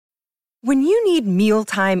When you need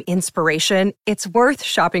mealtime inspiration, it's worth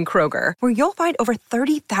shopping Kroger, where you'll find over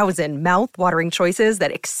 30,000 mouth-watering choices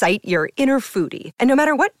that excite your inner foodie. And no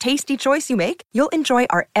matter what tasty choice you make, you'll enjoy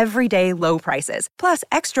our everyday low prices, plus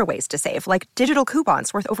extra ways to save, like digital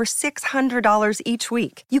coupons worth over $600 each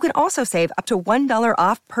week. You can also save up to $1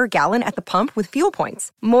 off per gallon at the pump with fuel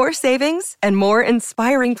points. More savings and more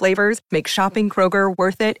inspiring flavors make shopping Kroger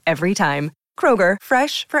worth it every time. Kroger,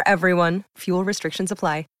 fresh for everyone. Fuel restrictions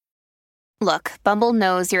apply. Look, Bumble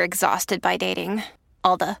knows you're exhausted by dating.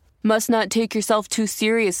 All the, must not take yourself too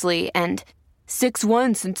seriously, and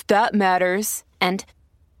 6'1" since that matters, and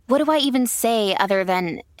what do I even say other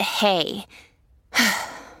than, hey?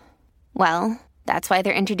 Well, that's why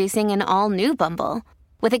they're introducing an all-new Bumble,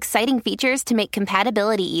 with exciting features to make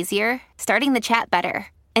compatibility easier, starting the chat better,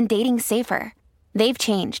 and dating safer. They've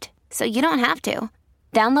changed, so you don't have to.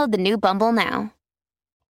 Download the new Bumble now.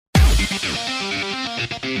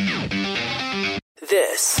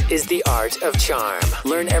 This is The Art of Charm.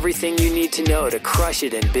 Learn everything you need to know to crush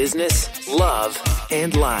it in business, love,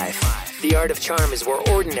 and life. The Art of Charm is where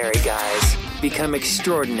ordinary guys become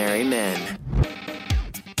extraordinary men.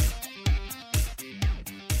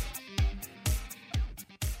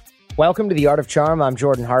 Welcome to The Art of Charm. I'm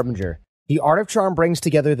Jordan Harbinger. The Art of Charm brings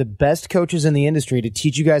together the best coaches in the industry to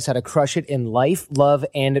teach you guys how to crush it in life, love,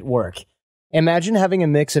 and at work. Imagine having a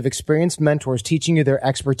mix of experienced mentors teaching you their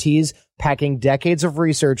expertise, packing decades of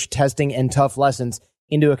research, testing, and tough lessons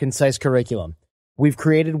into a concise curriculum. We've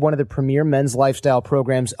created one of the premier men's lifestyle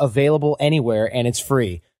programs available anywhere, and it's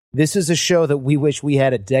free. This is a show that we wish we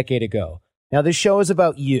had a decade ago. Now, this show is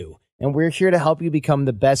about you, and we're here to help you become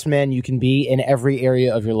the best man you can be in every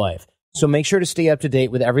area of your life. So make sure to stay up to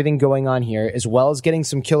date with everything going on here, as well as getting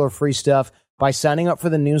some killer free stuff by signing up for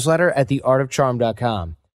the newsletter at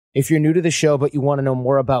theartofcharm.com. If you're new to the show but you want to know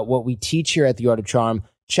more about what we teach here at The Art of Charm,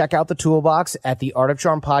 check out the toolbox at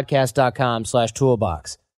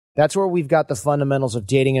theartofcharmpodcast.com/toolbox. That's where we've got the fundamentals of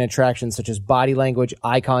dating and attraction, such as body language,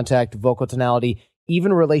 eye contact, vocal tonality,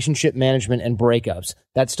 even relationship management and breakups.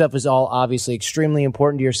 That stuff is all obviously extremely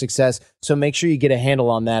important to your success, so make sure you get a handle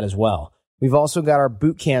on that as well. We've also got our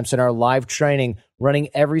boot camps and our live training running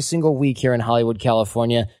every single week here in Hollywood,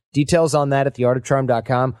 California. Details on that at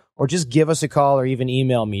theartofcharm.com, or just give us a call or even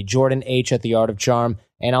email me, Jordan H. at The Art of Charm,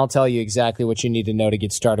 and I'll tell you exactly what you need to know to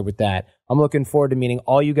get started with that. I'm looking forward to meeting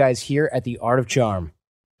all you guys here at The Art of Charm.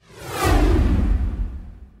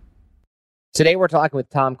 Today we're talking with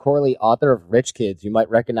Tom Corley, author of Rich Kids. You might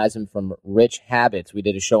recognize him from Rich Habits. We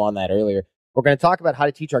did a show on that earlier. We're going to talk about how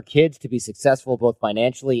to teach our kids to be successful both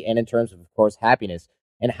financially and in terms of course, happiness,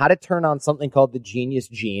 and how to turn on something called the genius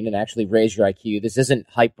gene and actually raise your IQ. This isn't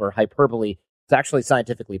hyperbole. It's actually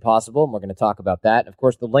scientifically possible, and we're going to talk about that. Of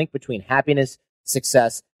course, the link between happiness,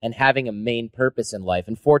 success, and having a main purpose in life,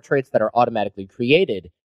 and 4 traits that are automatically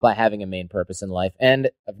created by having a main purpose in life,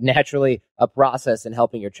 and naturally a process in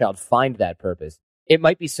helping your child find that purpose. It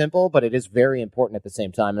might be simple, but it is very important at the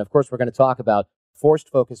same time. And of course, we're going to talk about forced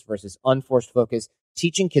focus versus unforced focus,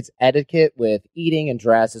 teaching kids etiquette with eating and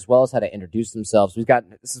dress, as well as how to introduce themselves.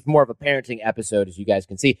 This is more of a parenting episode, as you guys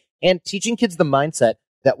can see, and teaching kids the mindset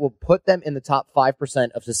that will put them in the top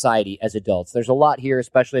 5% of society as adults. There's a lot here,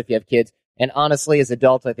 especially if you have kids. And honestly, as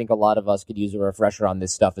adults, I think a lot of us could use a refresher on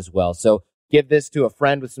this stuff as well. So give this to a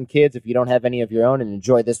friend with some kids if you don't have any of your own, and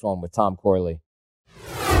enjoy this one with Tom Corley.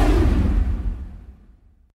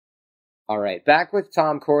 All right, back with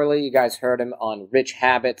Tom Corley. You guys heard him on Rich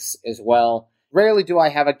Habits as well. Rarely do I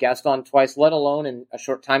have a guest on twice, let alone in a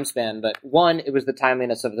short time span. But 1, it was the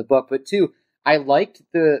timeliness of the book. But 2, I liked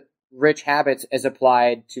the Rich Habits as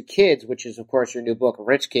applied to kids, which is, of course, your new book,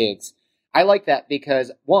 Rich Kids. I like that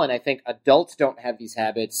because, 1, I think adults don't have these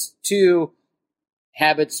habits. 2,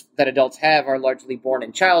 habits that adults have are largely born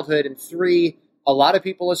in childhood. And 3, a lot of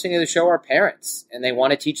people listening to the show are parents, and they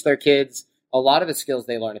want to teach their kids a lot of the skills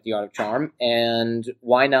they learn at The Art of Charm. And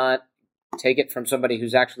why not take it from somebody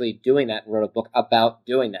who's actually doing that and wrote a book about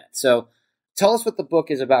doing that? So tell us what the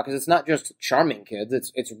book is about, because it's not just charming kids,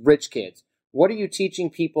 it's rich kids. What are you teaching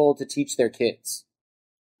people to teach their kids?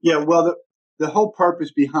 Yeah, well, the whole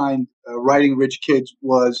purpose behind writing Rich Kids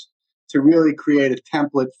was to really create a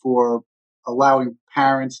template for allowing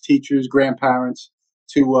parents, teachers, grandparents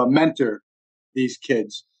to mentor these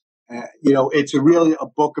kids. It's really a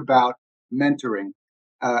book about mentoring.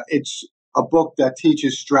 It's a book that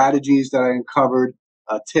teaches strategies that I uncovered,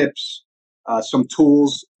 tips, some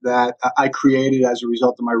tools that I created as a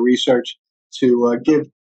result of my research to give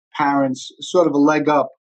parents sort of a leg up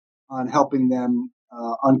on helping them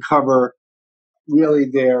uncover really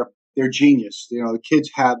their genius. The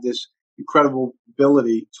kids have this incredible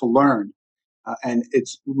ability to learn, And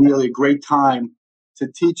it's really a great time to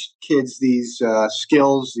teach kids these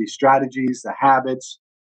skills, these strategies, the habits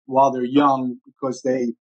while they're young, because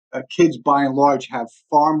kids by and large have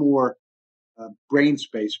far more brain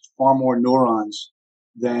space, far more neurons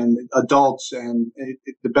than adults. And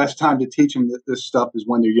the best time to teach them this stuff is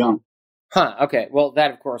when they're young. Huh. Okay. Well,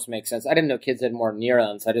 that of course makes sense. I didn't know kids had more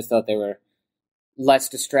neurons. I just thought they were less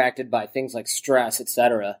distracted by things like stress,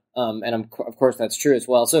 etc. Of course that's true as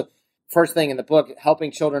well. So first thing in the book,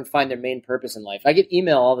 helping children find their main purpose in life. I get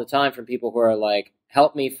email all the time from people who are like,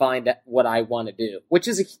 help me find what I want to do, which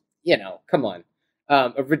is, come on.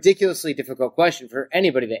 A ridiculously difficult question for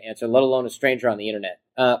anybody to answer, let alone a stranger on the internet.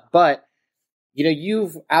 But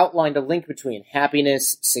you've outlined a link between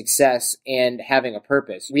happiness, success, and having a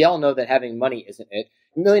purpose. We all know that having money isn't it.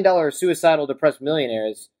 $1 million suicidal depressed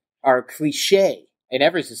millionaires are cliche in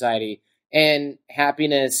every society. And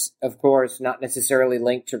happiness, of course, not necessarily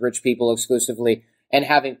linked to rich people exclusively. And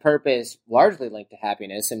having purpose, largely linked to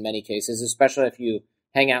happiness in many cases, especially if you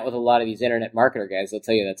hang out with a lot of these internet marketer guys. They'll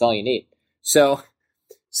tell you that's all you need. So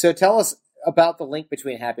tell us about the link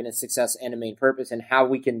between happiness, success, and a main purpose, and how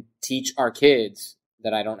we can teach our kids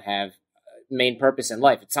that I don't have main purpose in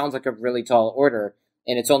life. It sounds like a really tall order,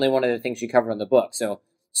 and it's only one of the things you cover in the book. So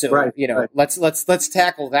right, right. Let's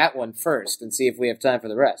tackle that one first and see if we have time for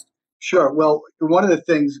the rest. Sure. Well, one of the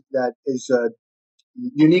things that is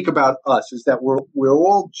unique about us is that we're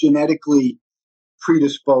all genetically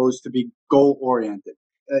predisposed to be goal oriented.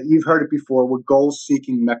 You've heard it before. We're goal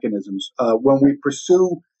seeking mechanisms. When we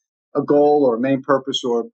pursue a goal or a main purpose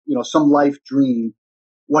or some life dream,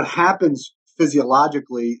 what happens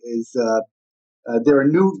physiologically is there are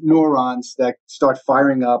new neurons that start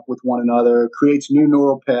firing up with one another, creates new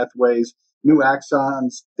neural pathways, new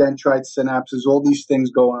axons, dendrites, synapses, all these things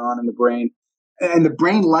going on in the brain. And the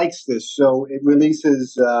brain likes this, so it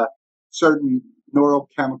releases certain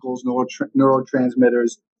neurochemicals,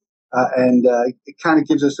 neurotransmitters, and it kind of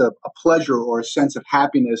gives us a pleasure or a sense of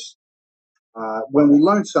happiness when we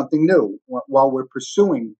learn something new while we're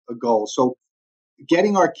pursuing a goal. So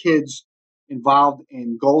getting our kids involved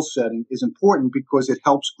in goal setting is important because it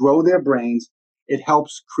helps grow their brains. It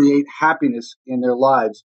helps create happiness in their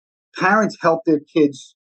lives. Parents help their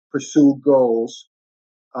kids pursue goals.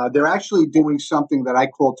 They're actually doing something that I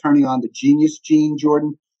call turning on the genius gene,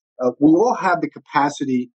 Jordan. We all have the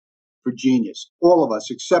capacity for genius, all of us,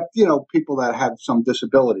 except, people that have some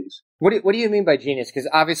disabilities. What do you mean by genius? Because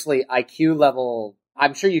obviously IQ level,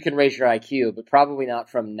 I'm sure you can raise your IQ, but probably not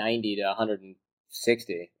from 90 to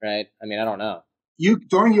 160, right? I mean, I don't know.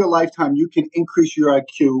 During your lifetime, you can increase your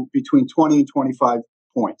IQ between 20 and 25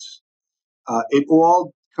 points. It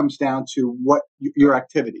all comes down to what your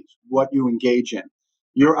activities, what you engage in.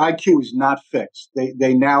 Your IQ is not fixed.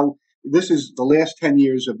 They now, this is the last 10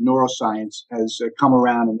 years of neuroscience has come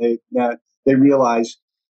around, and they realize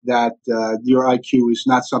that your IQ is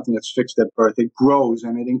not something that's fixed at birth. It grows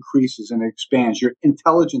and it increases and it expands. Your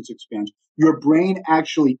intelligence expands. Your brain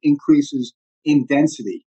actually increases in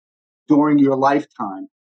density during your lifetime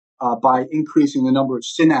by increasing the number of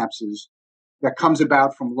synapses that comes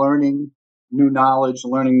about from learning new knowledge,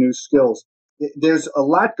 learning new skills. There's a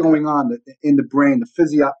lot going on in the brain. The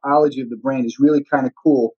physiology of the brain is really kind of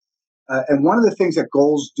cool. And one of the things that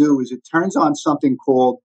goals do is it turns on something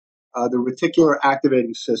called the reticular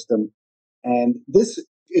activating system. And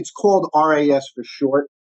it's called RAS for short.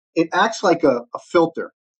 It acts like a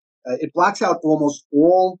filter. It blocks out almost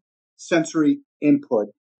all sensory input.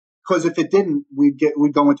 Because if it didn't, we'd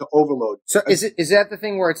go into overload. So is that the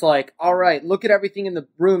thing where it's like, all right, look at everything in the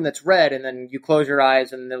room that's red, and then you close your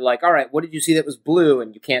eyes, and they're like, all right, what did you see that was blue?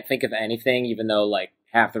 And you can't think of anything, even though like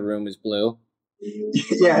half the room is blue.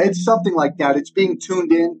 Yeah, it's something like that. It's being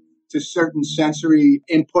tuned in to certain sensory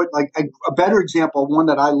input. Like a better example, one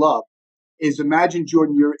that I love, is imagine,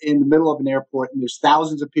 Jordan, you're in the middle of an airport, and there's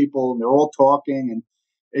thousands of people, and they're all talking, and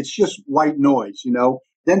it's just white noise,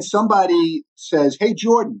 Then somebody says, hey,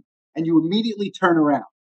 Jordan, and you immediately turn around.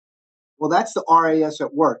 Well, that's the RAS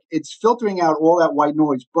at work. It's filtering out all that white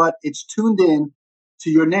noise, but it's tuned in to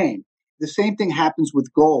your name. The same thing happens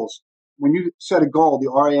with goals. When you set a goal, the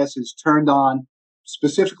RAS is turned on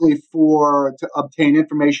specifically to obtain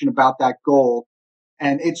information about that goal.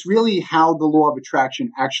 And it's really how the law of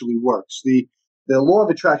attraction actually works. The law of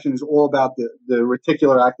attraction is all about the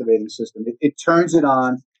reticular activating system. It turns it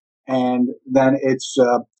on, and then it's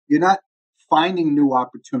you're not finding new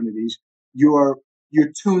opportunities. You're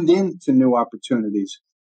tuned in to new opportunities.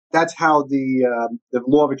 That's how the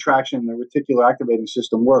law of attraction and the reticular activating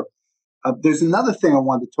system work. There's another thing I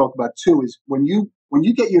wanted to talk about too, is when you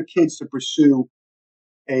get your kids to pursue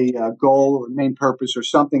a goal or main purpose or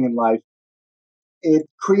something in life, it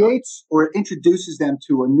creates or it introduces them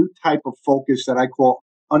to a new type of focus that I call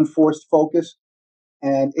unforced focus.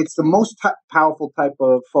 And it's the most powerful type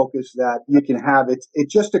of focus that you can have. It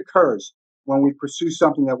just occurs when we pursue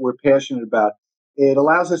something that we're passionate about. It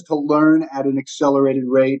allows us to learn at an accelerated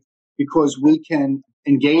rate because we can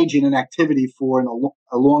engage in an activity for an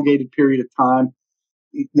elongated period of time.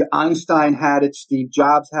 Einstein had it, Steve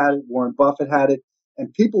Jobs had it, Warren Buffett had it.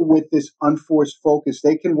 And people with this unforced focus,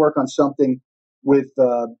 they can work on something with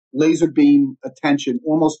laser beam attention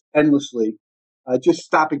almost endlessly, just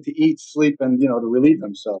stopping to eat, sleep, and to relieve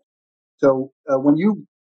themselves. So when you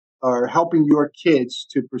are helping your kids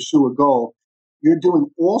to pursue a goal, you're doing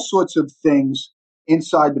all sorts of things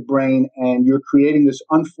inside the brain, and you're creating this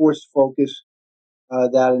unforced focus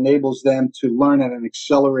that enables them to learn at an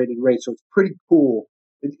accelerated rate. So it's pretty cool.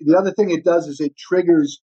 The other thing it does is it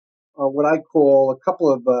triggers what I call a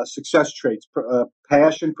couple of success traits: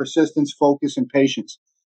 passion, persistence, focus, and patience.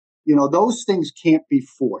 Those things can't be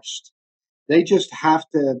forced. They just have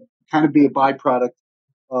to kind of be a byproduct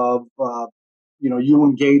of you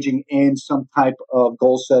engaging in some type of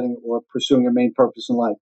goal setting or pursuing a main purpose in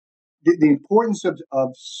life. The importance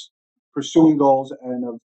of pursuing goals and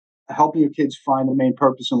of helping your kids find a main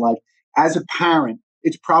purpose in life. As a parent,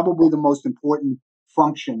 it's probably the most important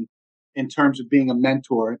function in terms of being a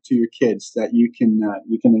mentor to your kids that you can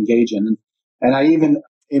engage in. And I even,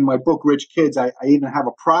 in my book, Rich Kids, I even have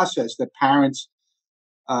a process that parents,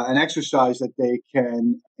 an exercise that they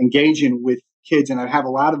can engage in with kids. And I have a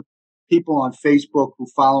lot of people on Facebook who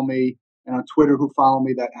follow me and on Twitter who follow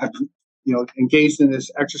me that have, engaged in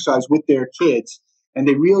this exercise with their kids. And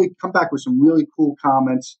they really come back with some really cool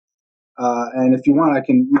comments. And if you want, I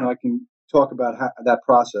can talk about that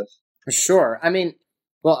process. Sure. I mean,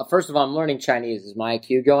 well, first of all, I'm learning Chinese. Is my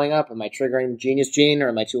IQ going up? Am I triggering the genius gene, or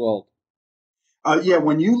am I too old? Yeah,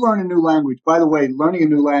 when you learn a new language, by the way, learning a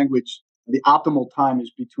new language, the optimal time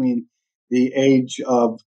is between the age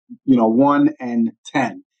of 1 and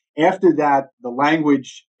 10. After that, the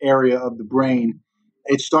language area of the brain,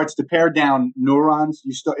 it starts to pare down neurons.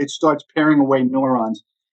 It starts paring away neurons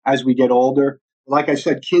as we get older. Like I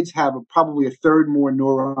said, kids have probably a third more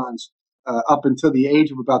neurons up until the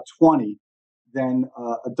age of about 20 than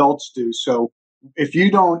adults do. So if you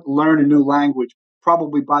don't learn a new language,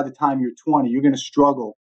 probably by the time you're 20, you're going to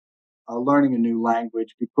struggle learning a new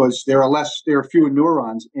language because there are fewer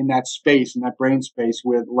neurons in that space, in that brain space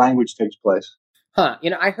where the language takes place. Huh.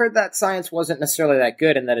 I heard that science wasn't necessarily that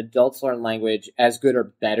good and that adults learn language as good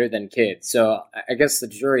or better than kids. So I guess the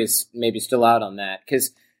jury is maybe still out on that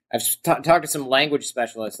because I've talked to some language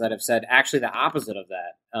specialists that have said actually the opposite of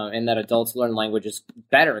that, and that adults learn languages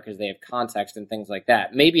better because they have context and things like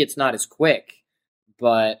that. Maybe it's not as quick,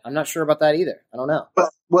 but I'm not sure about that either. I don't know.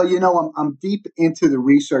 Well, I'm deep into the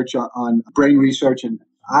research on brain research, and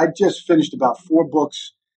I just finished about 4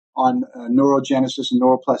 books on neurogenesis and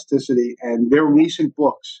neuroplasticity, and they're recent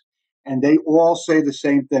books, and they all say the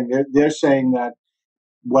same thing. They're saying that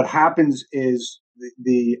what happens is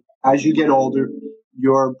as you get older,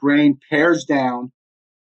 your brain pares down.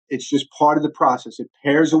 It's just part of the process. It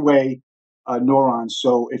pares away neurons.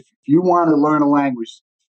 So if you want to learn a language,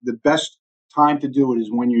 the best time to do it is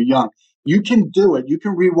when you're young. You can do it. You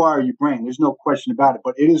can rewire your brain. There's no question about it.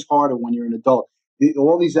 But it is harder when you're an adult.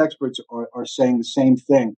 All these experts are saying the same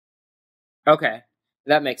thing. Okay,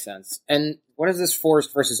 that makes sense. And what is this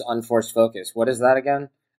forced versus unforced focus? What is that again?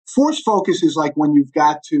 Forced focus is like when you've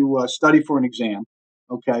got to study for an exam,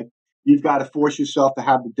 okay? You've got to force yourself to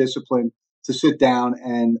have the discipline to sit down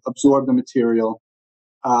and absorb the material.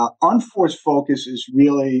 Unforced focus is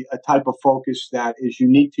really a type of focus that is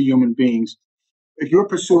unique to human beings. If you're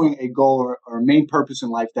pursuing a goal or a main purpose in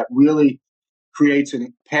life that really creates a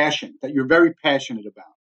passion, that you're very passionate about,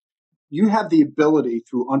 you have the ability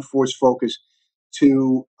through unforced focus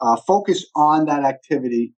to focus on that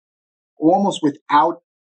activity almost without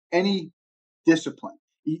any discipline.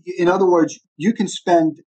 In other words, you can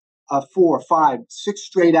spend 4, 5, 6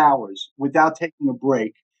 straight hours without taking a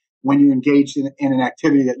break when you engage in an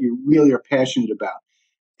activity that you really are passionate about.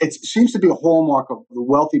 It seems to be a hallmark of the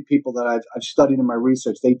wealthy people that I've studied in my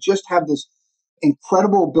research. They just have this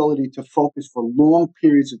incredible ability to focus for long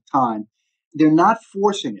periods of time. They're not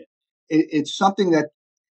forcing it. It's something that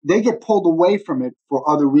they get pulled away from it for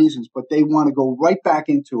other reasons, but they want to go right back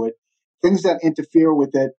into it. Things that interfere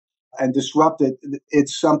with it and disrupt it,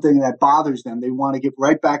 it's something that bothers them. They want to get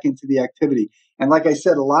right back into the activity. And like I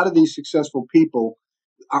said, a lot of these successful people,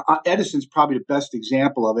 Edison's probably the best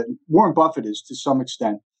example of it. Warren Buffett is to some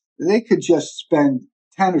extent. They could just spend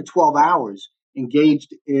 10 or 12 hours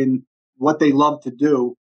engaged in what they love to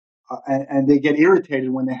do, and they get irritated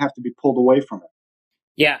when they have to be pulled away from it.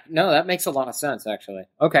 Yeah, no, that makes a lot of sense, actually.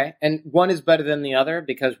 Okay. And one is better than the other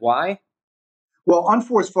because why? Well,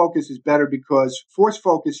 unforced focus is better because forced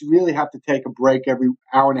focus, you really have to take a break every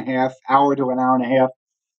hour and a half, hour to an hour and a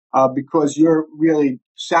half, because you're really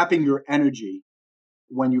sapping your energy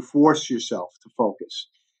when you force yourself to focus.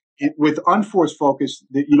 With unforced focus,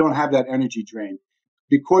 you don't have that energy drain.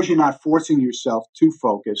 Because you're not forcing yourself to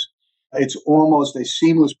focus, it's almost a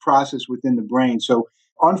seamless process within the brain. So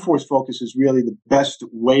unforced focus is really the best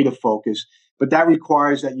way to focus, but that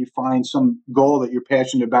requires that you find some goal that you're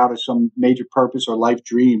passionate about or some major purpose or life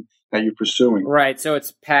dream that you're pursuing. Right. So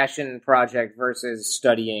it's passion project versus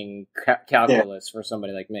studying calculus for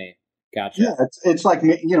somebody like me. Gotcha. Yeah, it's like,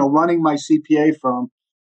 running my CPA firm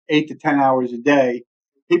 8 to 10 hours a day.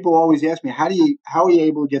 People always ask me, how are you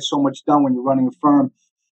able to get so much done when you're running a firm?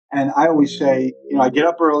 And I always say, I get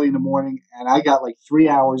up early in the morning and I got like 3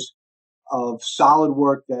 hours of solid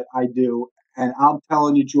work that I do. And I'm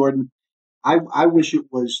telling you, Jordan, I wish it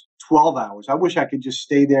was 12 hours. I wish I could just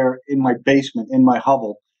stay there in my basement, in my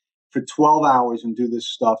hovel for 12 hours and do this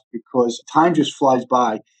stuff because time just flies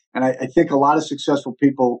by. And I think a lot of successful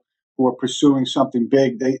people who are pursuing something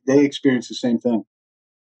big, they experience the same thing.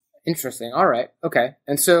 Interesting. All right. Okay.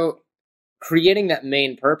 And so creating that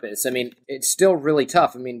main purpose, I mean, it's still really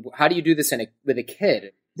tough. I mean, how do you do this with a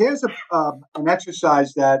kid? There's an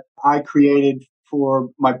exercise that I created for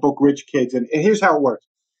my book, Rich Kids. And here's how it works.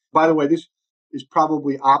 By the way, this is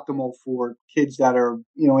probably optimal for kids that are,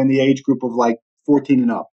 in the age group of like 14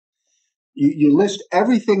 and up. You list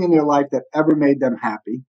everything in their life that ever made them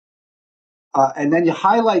happy. And then you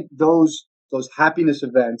highlight those happiness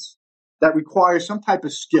events that require some type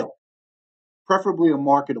of skill, preferably a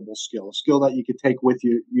marketable skill, a skill that you could take with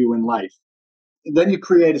you in life. And then you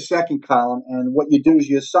create a second column, and what you do is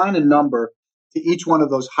you assign a number to each one of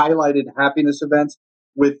those highlighted happiness events,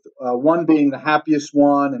 with one being the happiest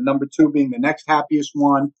one and number two being the next happiest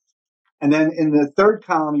one. And then in the third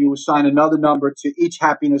column, you assign another number to each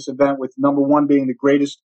happiness event, with number one being the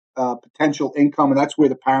greatest potential income, and that's where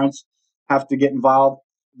the parents have to get involved.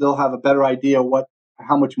 They'll have a better idea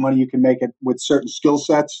how much money you can make it with certain skill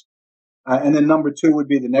sets. And then number two would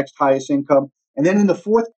be the next highest income. And then in the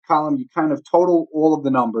fourth column, you kind of total all of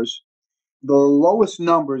the numbers. The lowest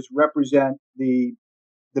numbers represent the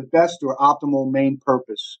best or optimal main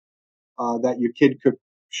purpose that your kid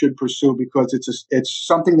should pursue, because it's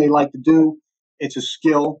something they like to do. It's a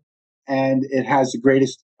skill, and it has the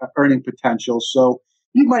greatest earning potential. So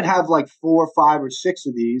you might have like 4, 5, or 6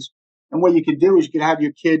 of these. And what you could do is you could have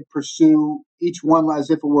your kid pursue each one as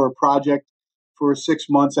if it were a project for 6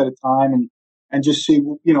 months at a time, and just see,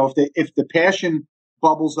 if the passion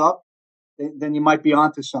bubbles up, then you might be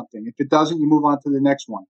onto something. If it doesn't, you move on to the next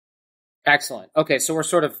one. Excellent. Okay, so we're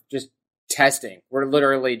sort of just testing. We're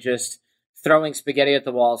literally just throwing spaghetti at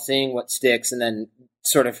the wall, seeing what sticks, and then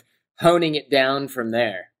sort of honing it down from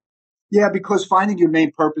there. Yeah, because finding your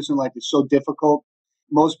main purpose in life is so difficult.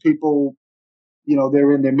 Most people,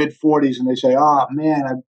 they're in their mid-40s and they say, oh,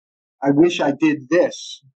 man, I wish I did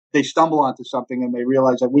this. They stumble onto something and they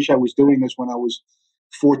realize, I wish I was doing this when I was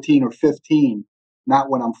 14 or 15, not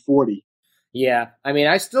when I'm 40. Yeah, I mean,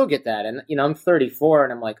 I still get that. And, I'm 34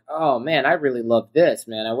 and I'm like, oh, man, I really love this,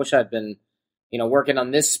 man. I wish I'd been, working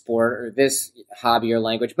on this sport or this hobby or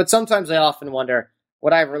language. But sometimes I often wonder,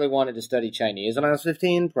 would I really wanted to study Chinese when I was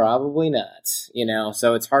 15? Probably not,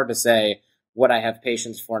 So it's hard to say what I have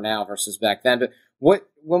patience for now versus back then. But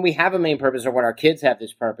when we have a main purpose, or when our kids have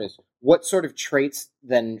this purpose, what sort of traits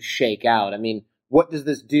then shake out? I mean, what does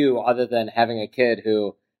this do other than having a kid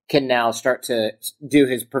who can now start to do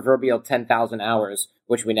his proverbial 10,000 hours,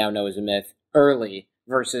 which we now know is a myth, early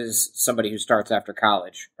versus somebody who starts after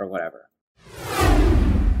college or whatever?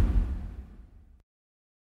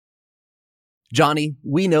 Johnny,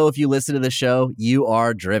 we know if you listen to the show, you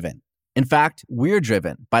are driven. In fact, we're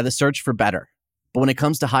driven by the search for better. But when it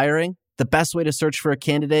comes to hiring, the best way to search for a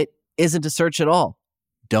candidate isn't to search at all.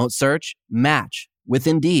 Don't search, match with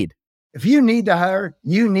Indeed. If you need to hire,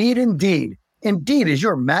 you need Indeed. Indeed is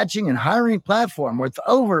your matching and hiring platform with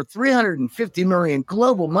over 350 million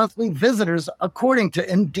global monthly visitors, according to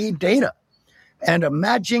Indeed data, and a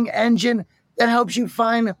matching engine that helps you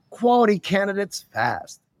find quality candidates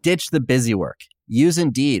fast. Ditch the busy work. Use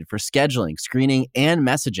Indeed for scheduling, screening, and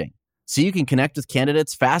messaging so you can connect with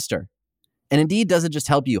candidates faster. And Indeed doesn't just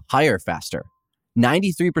help you hire faster.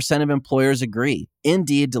 93% of employers agree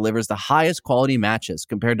Indeed delivers the highest quality matches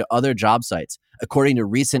compared to other job sites, according to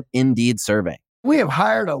recent Indeed survey. We have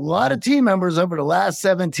hired a lot of team members over the last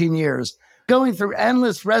 17 years. Going through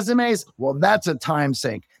endless resumes, well, that's a time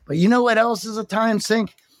sink. But you know what else is a time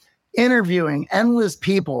sink? Interviewing endless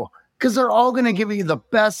people, because they're all going to give you the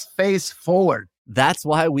best face forward. That's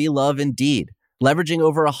why we love Indeed, leveraging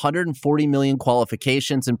over 140 million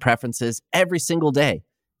qualifications and preferences every single day.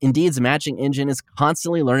 Indeed's matching engine is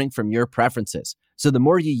constantly learning from your preferences. So the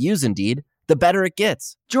more you use Indeed, the better it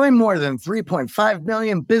gets. Join more than 3.5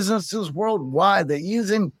 million businesses worldwide that use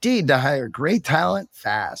Indeed to hire great talent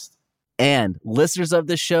fast. And listeners of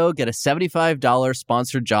this show get a $75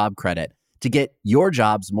 sponsored job credit to get your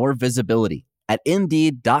jobs more visibility at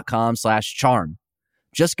Indeed.com/charm.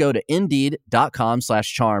 Just go to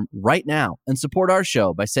Indeed.com/charm right now and support our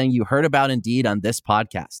show by saying you heard about Indeed on this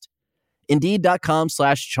podcast.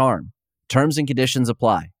 Indeed.com/charm. Terms and conditions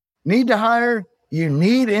apply. Need to hire? You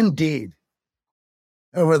need Indeed.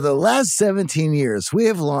 Over the last 17 years, we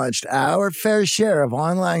have launched our fair share of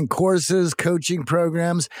online courses, coaching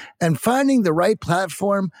programs, and finding the right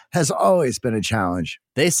platform has always been a challenge.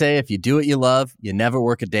 They say if you do what you love, you never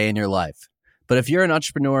work a day in your life. But if you're an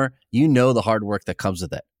entrepreneur, you know the hard work that comes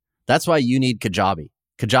with it. That's why you need Kajabi.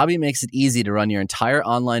 Kajabi makes it easy to run your entire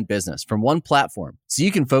online business from one platform so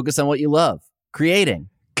you can focus on what you love, creating.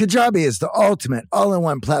 Kajabi is the ultimate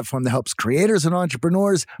all-in-one platform that helps creators and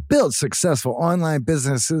entrepreneurs build successful online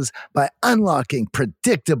businesses by unlocking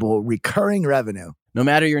predictable, recurring revenue. No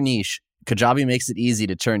matter your niche, Kajabi makes it easy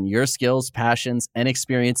to turn your skills, passions, and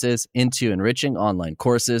experiences into enriching online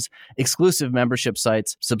courses, exclusive membership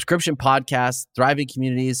sites, subscription podcasts, thriving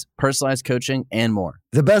communities, personalized coaching, and more.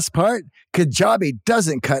 The best part? Kajabi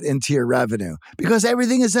doesn't cut into your revenue because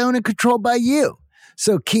everything is owned and controlled by you.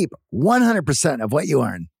 So keep 100% of what you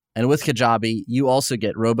earn. And with Kajabi, you also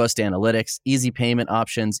get robust analytics, easy payment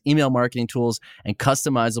options, email marketing tools, and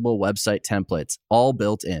customizable website templates, all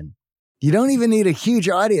built in. You don't even need a huge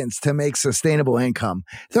audience to make sustainable income.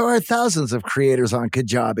 There are thousands of creators on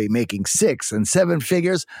Kajabi making 6 and 7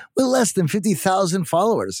 figures with less than 50,000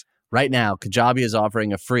 followers. Right now, Kajabi is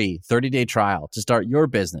offering a free 30-day trial to start your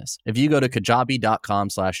business if you go to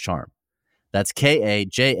kajabi.com/charm. That's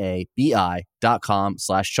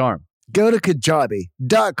KAJABI.com/charm. Go to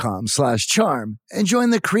kajabi.com/charm and join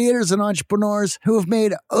the creators and entrepreneurs who have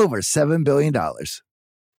made over $7 billion.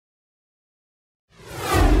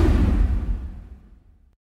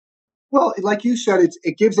 Well, like you said,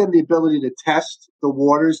 it gives them the ability to test the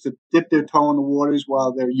waters, to dip their toe in the waters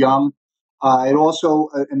while they're young. It also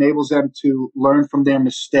enables them to learn from their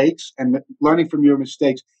mistakes, and learning from your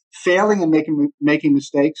mistakes. Failing and making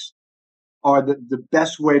mistakes are the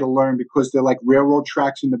best way to learn because they're like railroad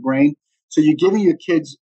tracks in the brain. So you're giving your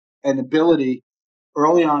kids an ability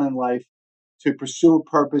early on in life to pursue a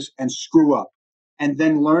purpose and screw up, and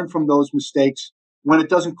then learn from those mistakes when it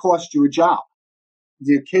doesn't cost you a job.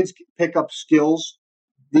 Your kids pick up skills.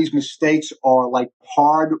 These mistakes are like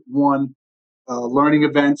hard-won learning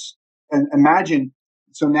events. And imagine,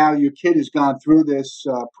 so now your kid has gone through this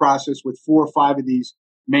process with 4 or 5 of these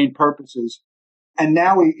main purposes. And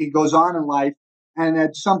now he goes on in life, and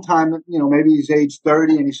at some time, maybe he's age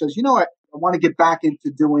 30, and he says, I want to get back into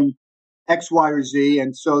doing X, Y, or Z.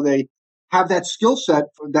 And so they have that skill set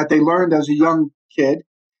that they learned as a young kid.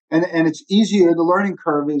 And it's easier. The learning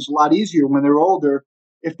curve is a lot easier when they're older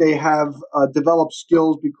if they have developed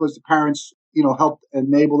skills because the parents, helped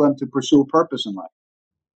enable them to pursue a purpose in life.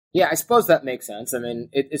 Yeah, I suppose that makes sense. I mean,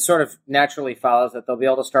 it sort of naturally follows that they'll be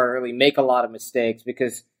able to start early, make a lot of mistakes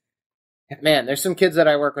because, man, there's some kids that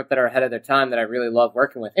I work with that are ahead of their time that I really love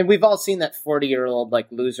working with. And we've all seen that 40-year-old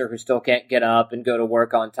loser who still can't get up and go to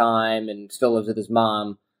work on time and still lives with his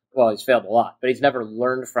mom. Well, he's failed a lot, but he's never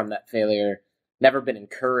learned from that failure, never been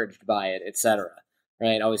encouraged by it, etc.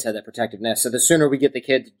 Right? Always had that protectiveness. So the sooner we get the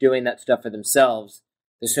kids doing that stuff for themselves,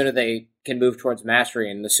 the sooner they can move towards mastery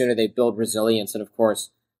and the sooner they build resilience and, of course,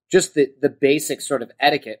 just the basic sort of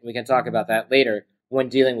etiquette. We can talk about that later when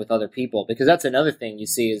dealing with other people, because that's another thing you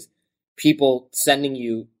see is people sending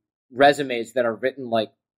you resumes that are written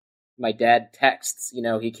like my dad texts. He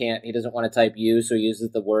doesn't want to type you, so he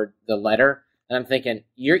uses the letter. And I'm thinking,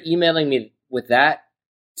 you're emailing me with that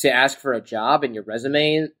to ask for a job and your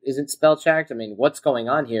resume isn't spell checked? I mean, what's going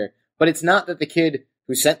on here? But it's not that the kid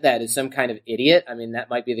who sent that is some kind of idiot. I mean, that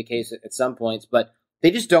might be the case at some points, but they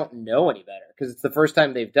just don't know any better because it's the first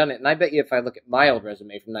time they've done it. And I bet you if I look at my old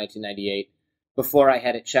resume from 1998, before I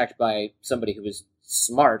had it checked by somebody who was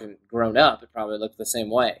smart and grown up, it probably looked the same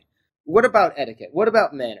way. What about etiquette? What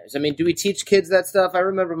about manners? I mean, do we teach kids that stuff? I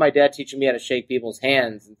remember my dad teaching me how to shake people's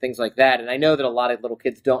hands and things like that. And I know that a lot of little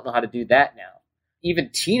kids don't know how to do that now.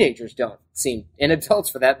 Even teenagers don't seem, and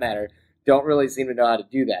adults for that matter, don't really seem to know how to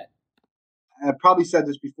do that. I've probably said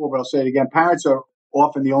this before, but I'll say it again. Parents are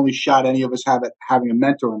often the only shot any of us have at having a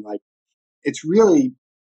mentor in life. It's really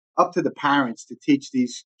up to the parents to teach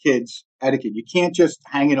these kids etiquette. You can't just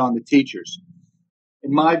hang it on the teachers.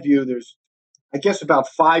 In my view, there's, I guess, about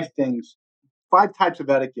five types of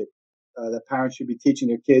etiquette that parents should be teaching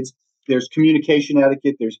their kids. There's communication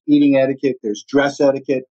etiquette, there's eating etiquette, there's dress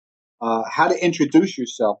etiquette, how to introduce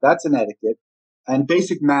yourself, that's an etiquette, and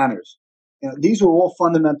basic manners. These are all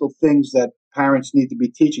fundamental things that parents need to be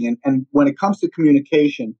teaching. And when it comes to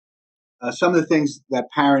communication, some of the things that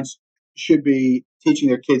parents should be teaching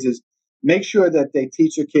their kids is make sure that they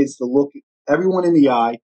teach their kids to look everyone in the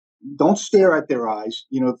eye. Don't stare at their eyes.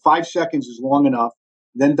 5 seconds is long enough.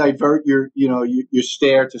 Then divert your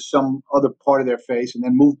stare to some other part of their face, and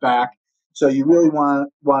then move back. So you really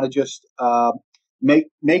want to just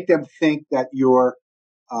make them think that you're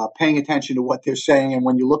paying attention to what they're saying. And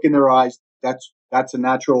when you look in their eyes, that's a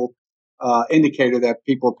natural indicator that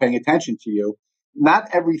people are paying attention to you. Not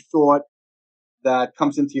every thought that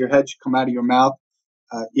comes into your head should come out of your mouth.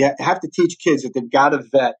 You have to teach kids that they've got to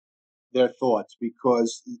vet their thoughts,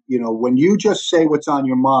 because when you just say what's on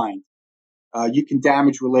your mind, you can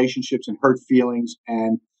damage relationships and hurt feelings.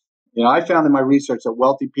 And I found in my research that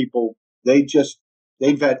wealthy people, they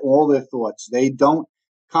vet all their thoughts. They don't,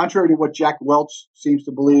 contrary to what Jack Welch seems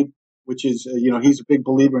to believe, which is he's a big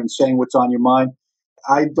believer in saying what's on your mind.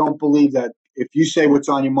 I don't believe that if you say what's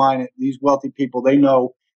on your mind, these wealthy people, they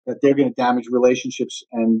know that they're going to damage relationships,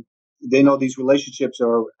 and they know these relationships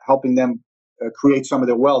are helping them create some of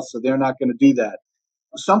their wealth, so they're not going to do that.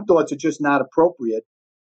 Some thoughts are just not appropriate.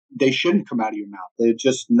 They shouldn't come out of your mouth. They're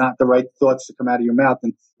just not the right thoughts to come out of your mouth.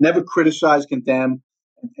 And never criticize, condemn,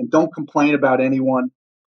 and don't complain about anyone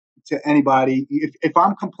to anybody. If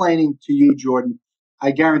I'm complaining to you, Jordan,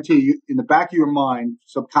 I guarantee you, in the back of your mind,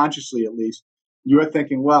 subconsciously at least, you're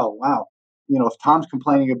thinking, well, wow, if Tom's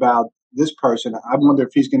complaining about this person, I wonder if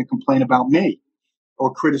he's going to complain about me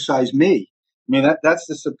or criticize me. I mean, that's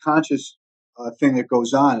the subconscious thing that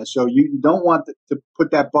goes on. So you don't want to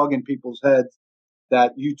put that bug in people's heads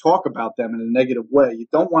that you talk about them in a negative way. You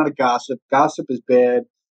don't want to gossip. Gossip is bad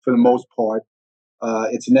for the most part.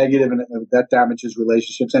 It's negative, and that damages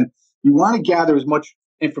relationships. And you want to gather as much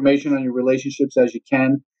information on your relationships as you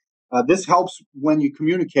can. This helps when you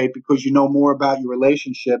communicate, because you know more about your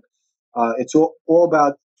relationship. It's all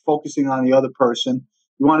about focusing on the other person.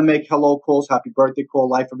 You want to make hello calls, happy birthday call,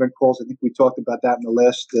 life event calls. I think we talked about that in the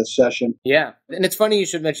last session. Yeah. And it's funny you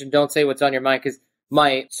should mention don't say what's on your mind, because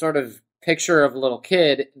my sort of picture of a little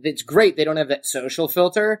kid, it's great they don't have that social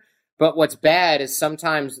filter. But what's bad is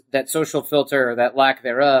sometimes that social filter, or that lack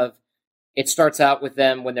thereof, it starts out with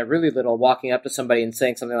them when they're really little, walking up to somebody and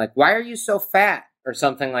saying something like, "Why are you so fat?" or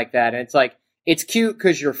something like that. And it's like, it's cute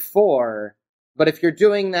because you're 4, but if you're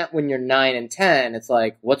doing that when you're 9 and 10, it's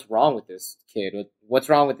like, what's wrong with this kid? What's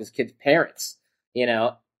wrong with this kid's parents?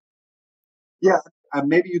 Yeah,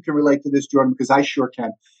 maybe you can relate to this, Jordan, because I sure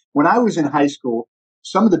can. When I was in high school,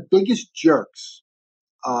 some of the biggest jerks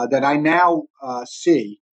that I now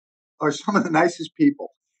see are some of the nicest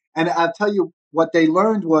people. And I'll tell you, what they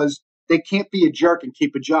learned was they can't be a jerk and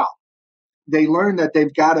keep a job. They learned that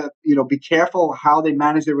they've got to, be careful how they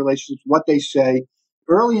manage their relationships, what they say.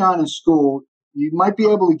 Early on in school, you might be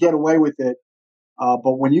able to get away with it.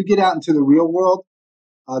 But when you get out into the real world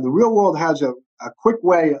has a quick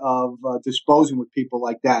way of disposing with people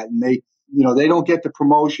like that. And they don't get the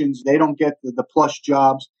promotions. They don't get the plush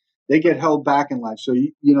jobs. They get held back in life. So,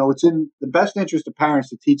 it's in the best interest of parents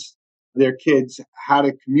to teach their kids how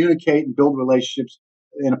to communicate and build relationships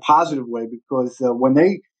in a positive way, because when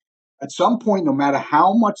they, at some point, no matter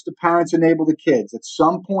how much the parents enable the kids, at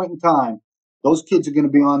some point in time, those kids are going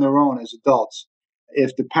to be on their own as adults.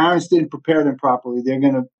 If the parents didn't prepare them properly, they're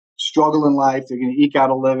going to struggle in life. They're going to eke out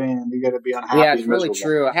a living, and they're going to be unhappy. Yeah, it's really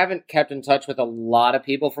true. I haven't kept in touch with a lot of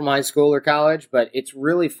people from high school or college, but it's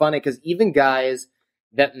really funny because even guys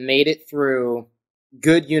that made it through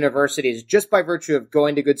good universities just by virtue of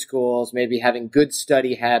going to good schools, maybe having good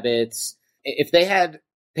study habits, if they had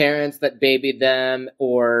parents that babied them,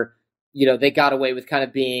 or they got away with kind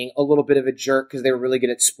of being a little bit of a jerk because they were really good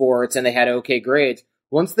at sports and they had okay grades,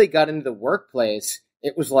 once they got into the workplace,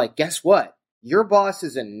 it was like, guess what? Your boss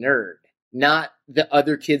is a nerd, not the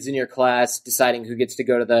other kids in your class deciding who gets to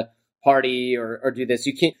go to the party or do this.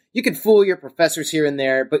 You can fool your professors here and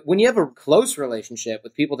there, but when you have a close relationship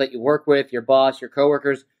with people that you work with, your boss, your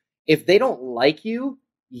coworkers, if they don't like you,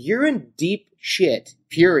 you're in deep shit,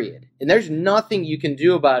 period. And there's nothing you can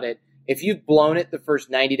do about it. If you've blown it the first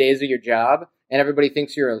 90 days of your job and everybody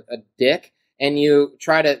thinks you're a dick and you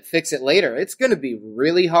try to fix it later, it's going to be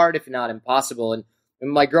really hard, if not impossible. And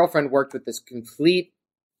my girlfriend worked with this complete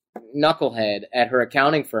knucklehead at her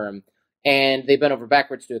accounting firm. and they bent over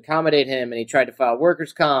backwards to accommodate him, and he tried to file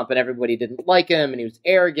workers' comp, and everybody didn't like him, and he was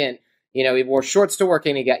arrogant. You know, he wore shorts to work,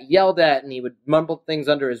 and he got yelled at, and he would mumble things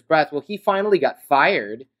under his breath. Well, he finally got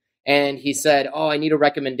fired, and he said, oh, I need a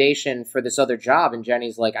recommendation for this other job. And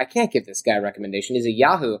Jenny's like, I can't give this guy a recommendation. He's a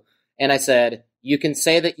Yahoo. And I said, you can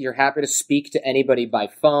say that you're happy to speak to anybody by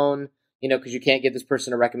phone, you know, because you can't give this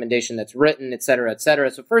person a recommendation that's written, et cetera, et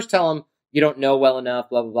cetera. So first tell him you don't know well enough,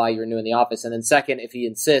 blah, blah, blah, you're new in the office. And then second, if he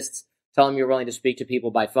insists, tell him you're willing to speak to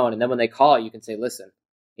people by phone. And then when they call, you can say, listen,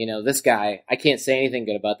 you know, this guy, I can't say anything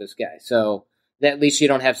good about this guy. So that at least you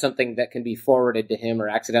don't have something that can be forwarded to him or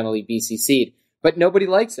accidentally BCC'd. But nobody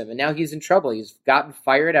likes him, and now he's in trouble. He's gotten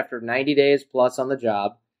fired after 90 days plus on the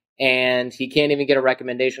job, and he can't even get a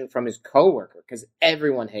recommendation from his coworker because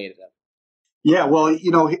everyone hated him. Yeah, well, you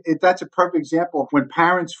know, that's a perfect example. When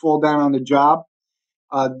parents fall down on the job,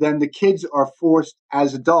 then the kids are forced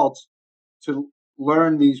as adults to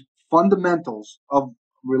learn these fundamentals of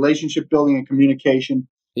relationship building and communication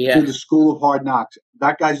through the School of Hard Knocks.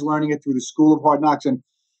 That guy's learning it through the School of Hard Knocks. And,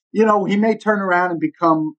 you know, he may turn around and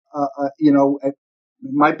become,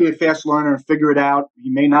 might be a fast learner and figure it out. He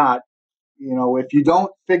may not. You know, if you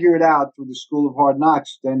don't figure it out through the School of Hard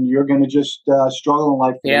Knocks, then you're going to just struggle in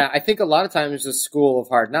life. Yeah, I think a lot of times the School of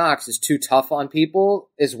Hard Knocks is too tough on people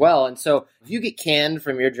as well. And so if you get canned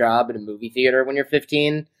from your job at a movie theater when you're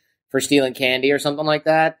 15 for stealing candy or something like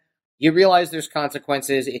that, you realize there's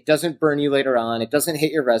consequences. It doesn't burn you later on. It doesn't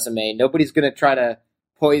hit your resume. Nobody's going to try to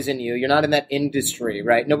poison you. You're not in that industry,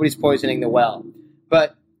 right? Nobody's poisoning the well.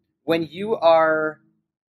 But when you are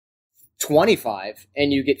 25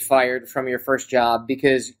 and you get fired from your first job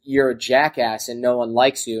because you're a jackass and no one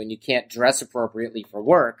likes you and you can't dress appropriately for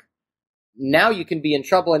work, now you can be in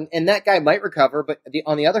trouble. And that guy might recover. But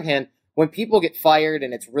on the other hand, when people get fired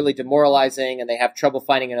and it's really demoralizing and they have trouble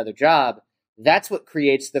finding another job, that's what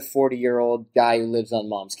creates the 40-year-old guy who lives on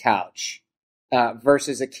mom's couch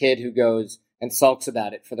versus a kid who goes and sulks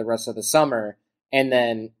about it for the rest of the summer and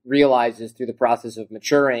then realizes through the process of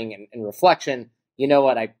maturing and reflection, you know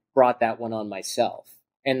what, I brought that one on myself.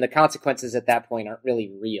 And the consequences at that point aren't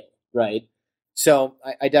really real, right? So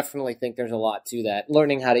I definitely think there's a lot to that.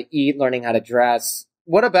 Learning how to eat, learning how to dress.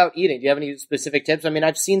 What about eating? Do you have any specific tips? I mean,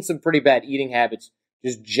 I've seen some pretty bad eating habits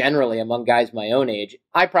just generally among guys my own age.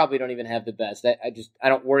 I probably don't even have the best. I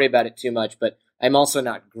don't worry about it too much, but I'm also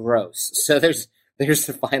not gross. So there's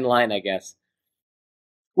the fine line, I guess.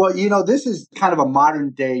 Well, you know, this is kind of a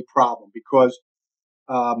modern day problem because,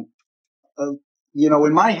 you know,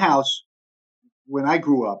 in my house, when I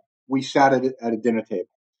grew up, we sat at a dinner table.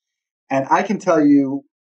 And I can tell you,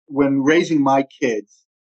 when raising my kids,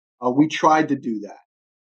 we tried to do that.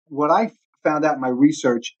 What I found out in my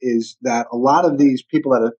research is that a lot of these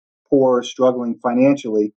people that are poor, struggling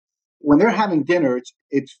financially, when they're having dinner,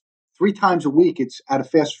 it's 3 times a week. It's at a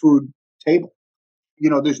fast food table. You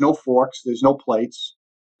know, there's no forks, there's no plates,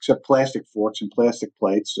 except plastic forks and plastic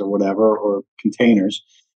plates or whatever, or containers.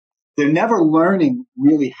 They're never learning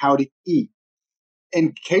really how to eat.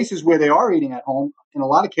 In cases where they are eating at home, in a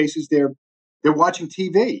lot of cases, they're watching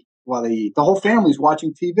TV while they eat. The whole family's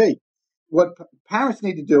watching TV. What parents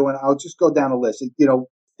need to do, and I'll just go down a list, you know,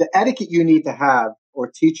 the etiquette you need to have or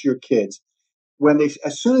teach your kids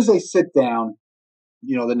as soon as they sit down,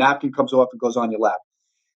 you know, the napkin comes off and goes on your lap.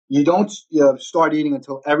 You don't start eating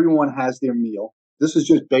until everyone has their meal. This is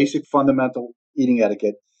just basic fundamental eating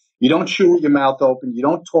etiquette. You don't chew with your mouth open. You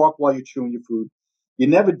don't talk while you're chewing your food. You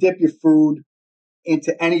never dip your food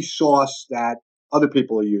into any sauce that other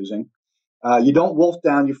people are using. You don't wolf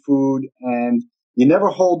down your food, and you never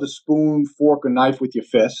hold a spoon, fork, or knife with your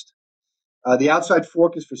fist. The outside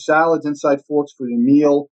fork is for salads, inside forks for your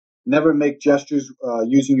meal. Never make gestures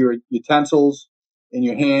using your utensils in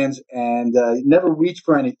your hands, and never reach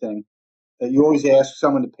for anything. You always ask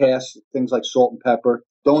someone to pass things like salt and pepper.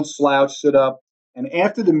 Don't slouch, sit up. And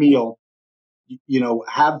after the meal, you know,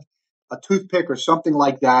 have a toothpick or something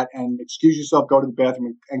like that and excuse yourself, go to the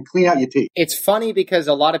bathroom and clean out your teeth. It's funny because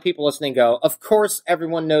a lot of people listening go, of course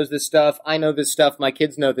everyone knows this stuff. I know this stuff. My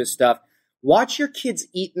kids know this stuff. Watch your kids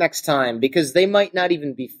eat next time because they might not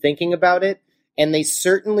even be thinking about it, and they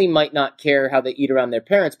certainly might not care how they eat around their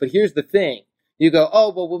parents. But here's the thing. You go,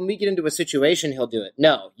 oh, well, when we get into a situation, he'll do it.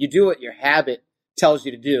 No, you do it. Your habit tells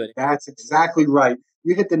you to do it. That's exactly right.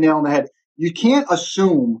 You hit the nail on the head. You can't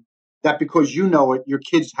assume that because you know it, your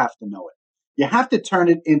kids have to know it. You have to turn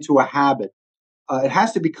it into a habit. It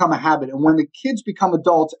has to become a habit. And when the kids become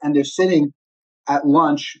adults and they're sitting at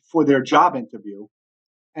lunch for their job interview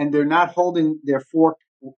and they're not holding their fork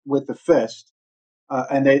with the fist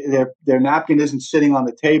and their napkin isn't sitting on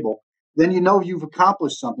the table, then you know you've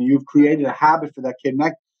accomplished something. You've created a habit for that kid. And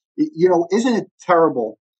Isn't it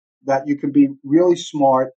terrible that you can be really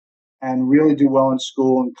smart and really do well in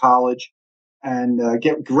school and college and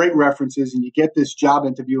get great references, and you get this job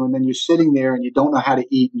interview, and then you're sitting there and you don't know how to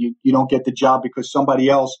eat, and you don't get the job because somebody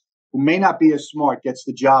else who may not be as smart gets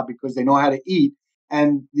the job because they know how to eat.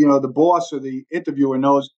 And, the boss or the interviewer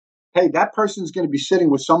knows, hey, that person's going to be sitting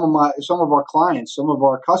with some of our clients, some of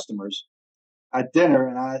our customers at dinner,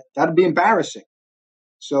 and that'd be embarrassing.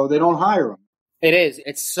 So they don't hire them. It is.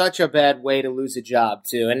 It's such a bad way to lose a job,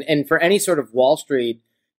 too. And for any sort of Wall Street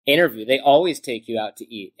interview, they always take you out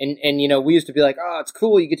to eat. And we used to be like, oh, it's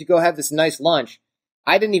cool. You get to go have this nice lunch.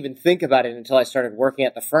 I didn't even think about it until I started working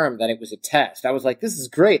at the firm that it was a test. I was like, this is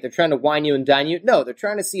great. They're trying to wine you and dine you. No, they're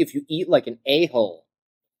trying to see if you eat like an a-hole,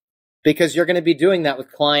 because you're going to be doing that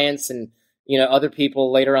with clients and, other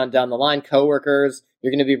people later on down the line, coworkers.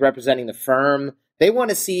 You're going to be representing the firm. They want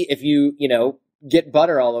to see if you, get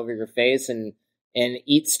butter all over your face and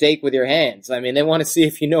eat steak with your hands. I mean, they want to see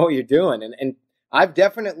if you know what you're doing. And I've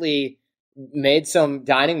definitely made some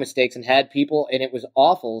dining mistakes and had people, and it was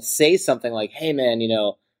awful, say something like, hey, man,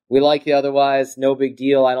 we like you otherwise, no big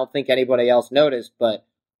deal. I don't think anybody else noticed, but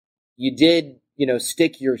you did,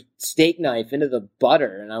 stick your steak knife into the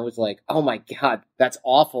butter. And I was like, oh, my God, that's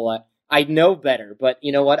awful. I know better. But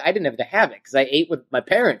you know what? I didn't have to have it because I ate with my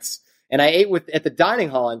parents, and I ate at the dining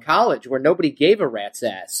hall in college where nobody gave a rat's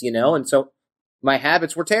ass, and so my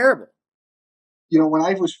habits were terrible. When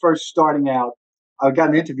I was first starting out, I got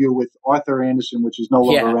an interview with Arthur Anderson, which is no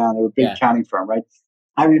longer around. They were a big accounting firm, right?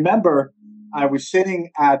 I remember I was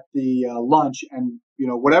sitting at the lunch, and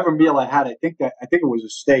whatever meal I had, I think it was a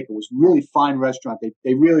steak. It was a really fine restaurant.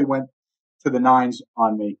 They really went to the nines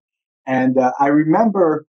on me, and I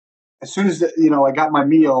remember as soon as I got my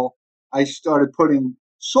meal, I started putting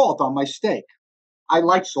salt on my steak. I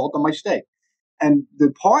like salt on my steak, and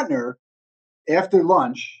the partner after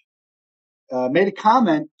lunch made a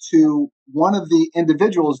comment to one of the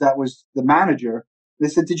individuals that was the manager. They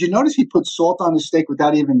said, did you notice he put salt on the steak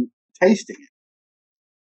without even tasting it?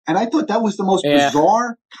 And I thought that was the most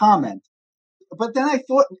bizarre comment. But then I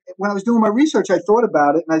thought, when I was doing my research, I thought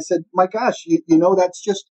about it, and I said, my gosh, that's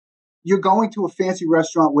just, you're going to a fancy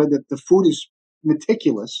restaurant where the food is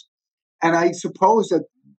meticulous. And I suppose that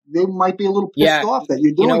they might be a little pissed off that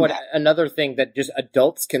you're doing that. Another thing that just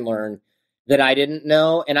adults can learn that I didn't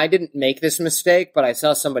know, and I didn't make this mistake, but I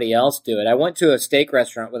saw somebody else do it. I went to a steak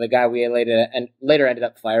restaurant with a guy we later ended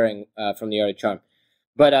up firing from the Art of Charm.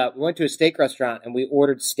 But we went to a steak restaurant, and we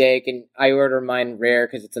ordered steak, and I ordered mine rare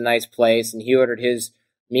because it's a nice place, and he ordered his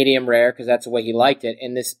medium rare because that's the way he liked it.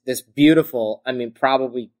 And this beautiful,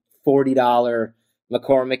 probably $40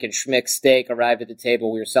 McCormick and Schmick steak arrived at the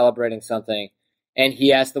table. We were celebrating something, and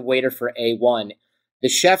he asked the waiter for A1. The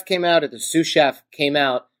chef came out, or the sous chef came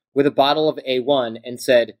out, with a bottle of A1 and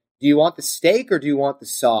said, do you want the steak or do you want the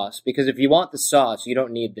sauce? Because if you want the sauce, you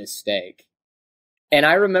don't need this steak. And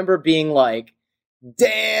I remember being like,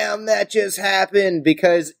 damn, that just happened,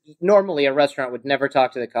 because normally a restaurant would never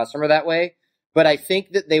talk to the customer that way. But I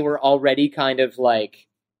think that they were already kind of like,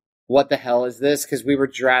 what the hell is this? Because we were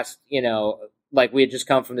dressed, like we had just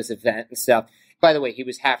come from this event and stuff. By the way, he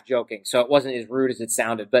was half joking, so it wasn't as rude as it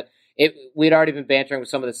sounded, but we'd already been bantering with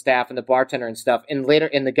some of the staff and the bartender and stuff. And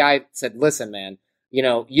the guy said, listen, man,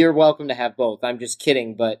 you're welcome to have both. I'm just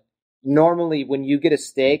kidding. But normally when you get a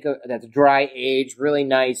steak that's dry aged, really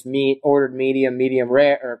nice meat, ordered medium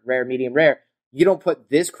rare, or rare, medium rare, you don't put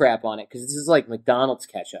this crap on it because this is like McDonald's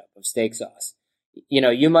ketchup of steak sauce.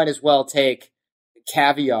 You might as well take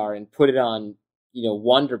caviar and put it on,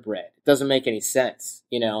 Wonder Bread. It doesn't make any sense,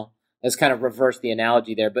 Let's kind of reverse the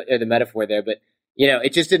analogy there, or the metaphor there, but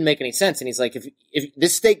it just didn't make any sense. And he's like, if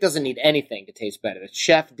this steak doesn't need anything to taste better, the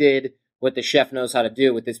chef did what the chef knows how to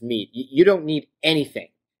do with this meat. You don't need anything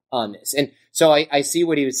on this. And so I see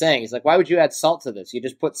what he was saying. He's like, why would you add salt to this? You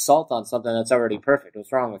just put salt on something that's already perfect.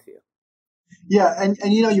 What's wrong with you? Yeah.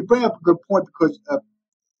 And you bring up a good point because,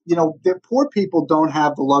 the poor people don't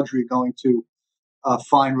have the luxury of going to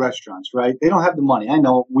fine restaurants, right? They don't have the money. I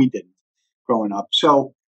know we didn't growing up.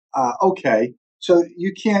 So, okay. So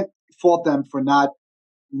you can't fault them for not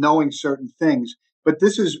knowing certain things. But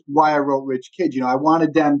this is why I wrote Rich Kids. I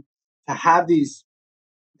wanted them to have this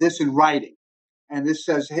in writing. And this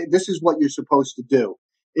says, hey, this is what you're supposed to do.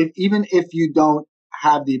 Even if you don't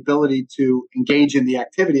have the ability to engage in the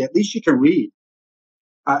activity, at least you can read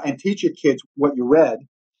and teach your kids what you read.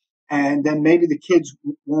 And then maybe the kids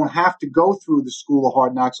won't have to go through the school of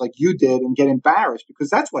hard knocks like you did and get embarrassed, because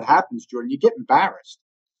that's what happens, Jordan. You get embarrassed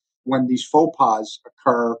when these faux pas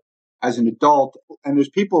occur as an adult, and there's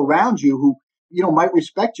people around you who, might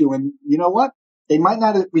respect you. And you know what? They might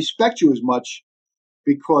not respect you as much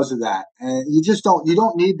because of that. And you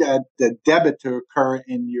don't need the debit to occur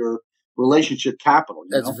in your relationship capital.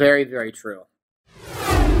 That's very, very true.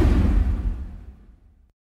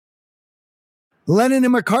 Lennon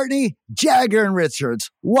and McCartney, Jagger and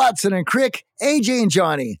Richards, Watson and Crick, AJ and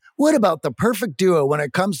Johnny. What about the perfect duo when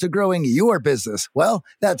it comes to growing your business? Well,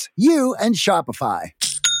 that's you and Shopify.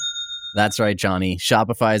 That's right, Johnny.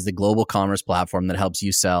 Shopify is the global commerce platform that helps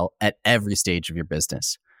you sell at every stage of your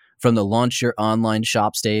business. From the launch your online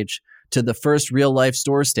shop stage to the first real life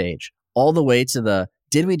store stage, all the way to the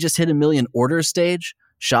did we just hit 1 million orders stage?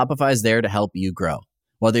 Shopify is there to help you grow.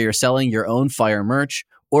 Whether you're selling your own fire merch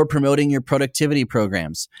or promoting your productivity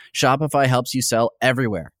programs, Shopify helps you sell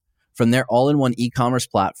everywhere. From their all-in-one e-commerce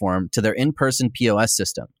platform to their in-person POS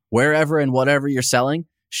system, wherever and whatever you're selling,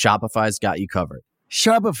 Shopify's got you covered.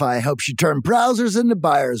 Shopify helps you turn browsers into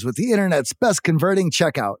buyers with the internet's best converting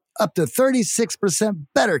checkout, up to 36%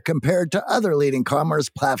 better compared to other leading commerce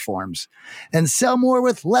platforms. And sell more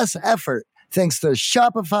with less effort thanks to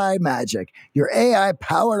Shopify Magic, your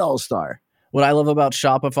AI-powered all-star. What I love about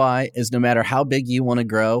Shopify is no matter how big you want to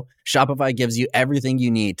grow, Shopify gives you everything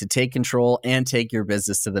you need to take control and take your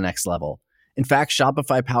business to the next level. In fact,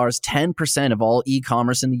 Shopify powers 10% of all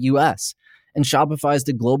e-commerce in the U.S., and Shopify is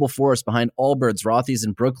the global force behind Allbirds, Rothy's,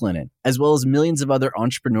 and Brooklinen, as well as millions of other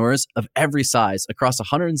entrepreneurs of every size across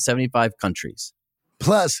 175 countries.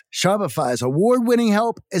 Plus, Shopify's award-winning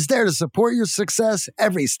help is there to support your success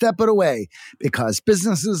every step of the way, because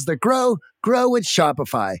businesses that grow with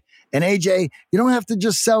Shopify. And AJ, you don't have to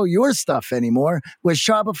just sell your stuff anymore. With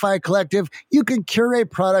Shopify Collective, you can curate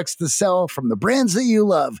products to sell from the brands that you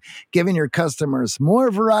love, giving your customers more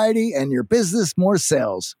variety and your business more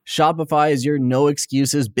sales. Shopify is your no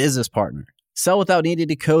excuses business partner. Sell without needing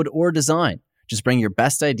to code or design. Just bring your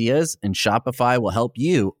best ideas and Shopify will help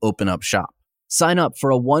you open up shop. Sign up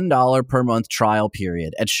for a $1 per month trial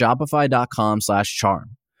period at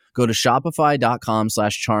shopify.com/charm. Go to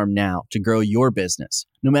shopify.com/charm now to grow your business,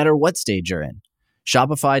 no matter what stage you're in.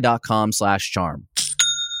 Shopify.com/charm.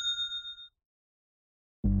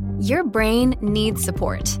 Your brain needs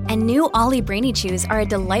support, and new Ollie Brainy Chews are a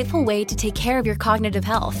delightful way to take care of your cognitive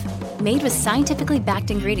health. Made with scientifically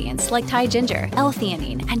backed ingredients like Thai ginger,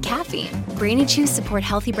 L-theanine, and caffeine, Brainy Chews support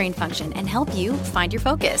healthy brain function and help you find your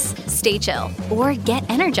focus, stay chill, or get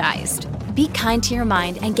energized. Be kind to your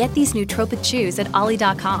mind and get these nootropic chews at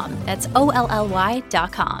ollie.com. That's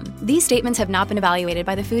OLLY.com. These statements have not been evaluated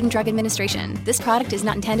by the Food and Drug Administration. This product is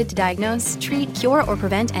not intended to diagnose, treat, cure, or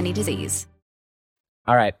prevent any disease.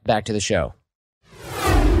 All right, back to the show.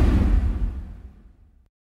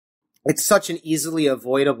 It's such an easily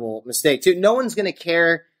avoidable mistake, too. No one's going to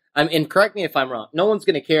care. And correct me if I'm wrong. No one's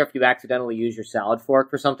going to care if you accidentally use your salad fork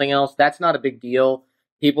for something else. That's not a big deal.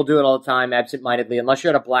 People do it all the time, absentmindedly, unless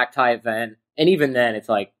you're at a black tie event. And even then, it's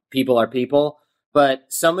like, people are people. But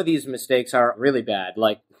some of these mistakes are really bad.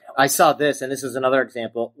 Like, I saw this, and this is another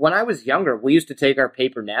example. When I was younger, we used to take our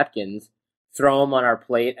paper napkins, throw them on our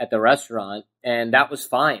plate at the restaurant, and that was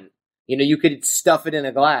fine. You know, you could stuff it in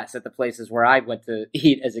a glass at the places where I went to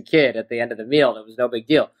eat as a kid at the end of the meal. It was no big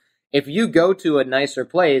deal. If you go to a nicer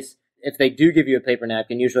place, if they do give you a paper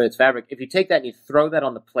napkin, usually it's fabric. If you take that and you throw that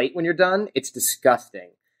on the plate when you're done, it's disgusting.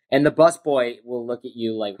 And the busboy will look at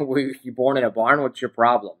you like, were you born in a barn? What's your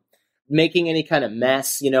problem? Making any kind of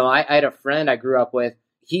mess. You know, I had a friend I grew up with.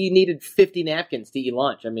 He needed 50 napkins to eat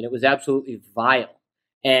lunch. I mean, it was absolutely vile.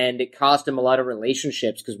 And it cost him a lot of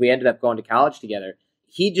relationships because we ended up going to college together.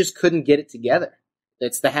 He just couldn't get it together.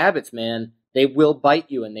 It's the habits, man. They will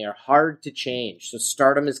bite you, and they are hard to change. So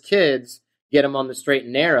start them as kids, get them on the straight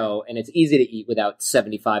and narrow, and it's easy to eat without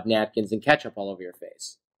 75 napkins and ketchup all over your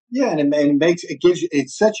face. Yeah, and it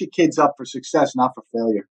sets your kids up for success, not for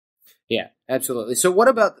failure. Yeah, absolutely. So what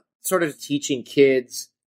about sort of teaching kids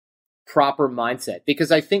proper mindset?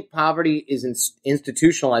 Because I think poverty is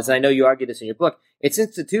institutionalized, and I know you argue this in your book. It's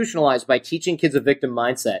institutionalized by teaching kids a victim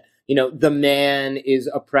mindset. You know, the man is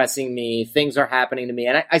oppressing me, things are happening to me.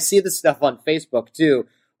 And I see this stuff on Facebook too,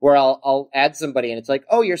 where I'll add somebody and it's like,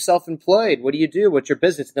 oh, you're self-employed. What do you do? What's your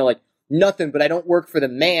business? And they're like, nothing, but I don't work for the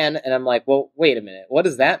man. And I'm like, well, wait a minute. What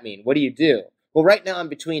does that mean? What do you do? Well, right now I'm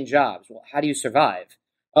between jobs. Well, how do you survive?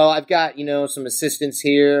 Oh, I've got, some assistance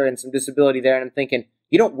here and some disability there. And I'm thinking,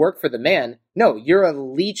 you don't work for the man. No, you're a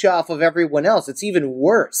leech off of everyone else. It's even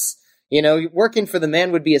worse. Working for the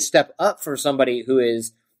man would be a step up for somebody who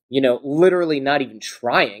is, literally not even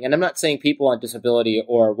trying. And I'm not saying people on disability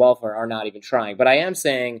or welfare are not even trying, but I am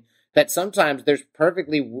saying that sometimes there's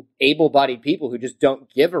perfectly able-bodied people who just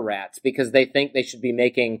don't give a rat's because they think they should be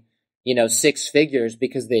making, 6 figures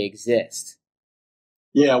because they exist.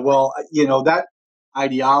 Yeah, well,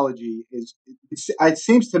 ideology it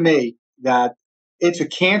seems to me that it's a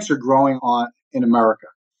cancer growing on in America.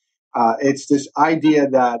 It's this idea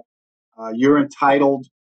that you're entitled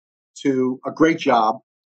to a great job.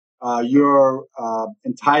 You're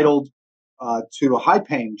entitled to a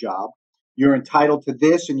high-paying job. You're entitled to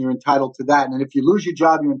this and you're entitled to that. And if you lose your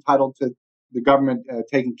job, you're entitled to the government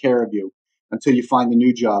taking care of you until you find a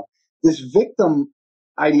new job. This victim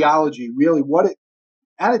ideology, really,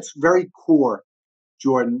 at its very core,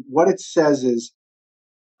 Jordan, what it says is,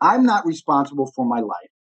 I'm not responsible for my life.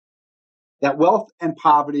 That wealth and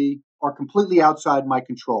poverty are completely outside my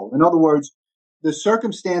control. In other words, the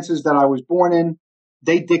circumstances that I was born in,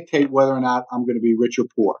 they dictate whether or not I'm going to be rich or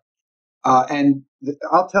poor.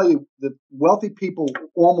 I'll tell you, the wealthy people,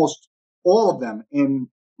 almost all of them in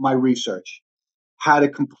my research, had a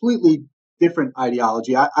completely different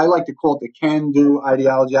ideology. I like to call it the can-do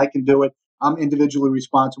ideology. I can do it. I'm individually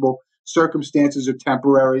responsible. Circumstances are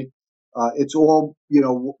temporary. It's all,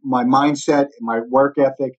 my mindset, my work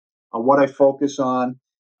ethic, what I focus on,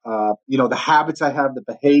 the habits I have, the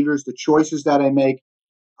behaviors, the choices that I make.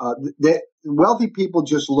 The wealthy people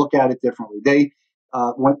just look at it differently.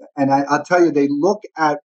 I'll tell you, they look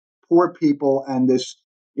at poor people and this,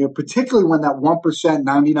 particularly when that 1%,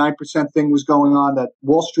 99% thing was going on, that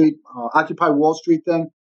Wall Street, Occupy Wall Street thing.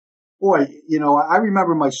 Boy, I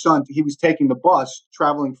remember my son, he was taking the bus,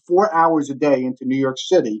 traveling 4 hours a day into New York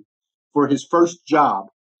City for his first job.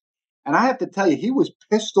 And I have to tell you, he was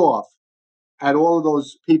pissed off at all of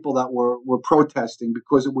those people that were protesting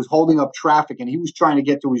because it was holding up traffic and he was trying to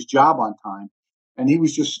get to his job on time. And he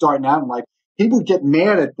was just starting out in life. He would get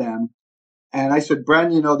mad at them. And I said,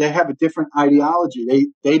 Bren, they have a different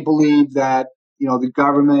ideology. They believe that, the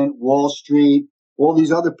government, Wall Street, all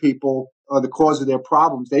these other people are the cause of their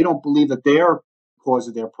problems. They don't believe that they're the cause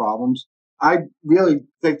of their problems. I really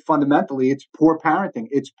think fundamentally it's poor parenting.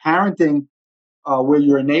 It's parenting where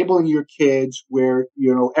you're enabling your kids, where,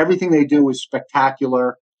 everything they do is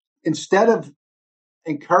spectacular. Instead of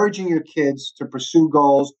encouraging your kids to pursue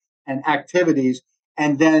goals and activities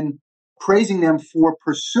and then praising them for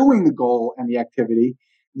pursuing the goal and the activity,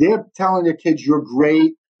 they're telling their kids, you're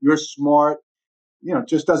great, you're smart, it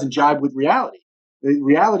just doesn't jibe with reality. The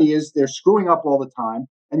reality is they're screwing up all the time,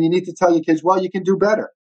 and you need to tell your kids, well, you can do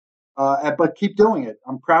better, but keep doing it.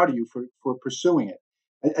 I'm proud of you for pursuing it.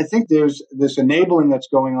 I think there's this enabling that's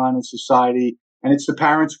going on in society, and it's the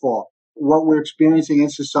parents' fault. What we're experiencing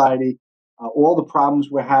in society, all the problems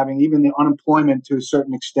we're having, even the unemployment to a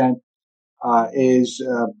certain extent, is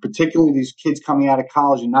particularly these kids coming out of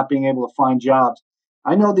college and not being able to find jobs.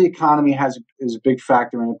 I know the economy is a big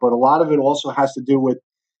factor in it, but a lot of it also has to do with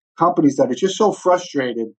companies that are just so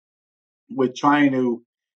frustrated with trying to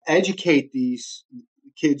educate these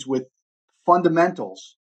kids with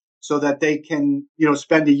fundamentals so that they can,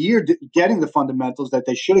 spend a year getting the fundamentals that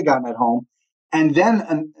they should have gotten at home, and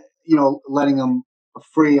then, letting them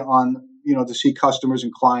free on, to see customers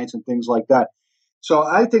and clients and things like that. So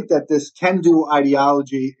I think that this can-do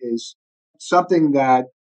ideology is something that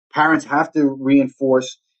parents have to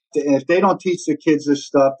reinforce. And if they don't teach their kids this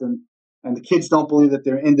stuff, and the kids don't believe that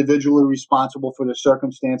they're individually responsible for their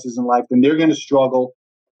circumstances in life, then they're going to struggle,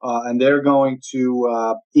 and they're going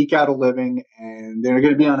to eke out a living, and they're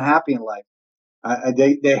going to be unhappy in life.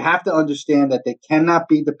 They have to understand that they cannot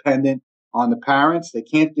be dependent on the parents. They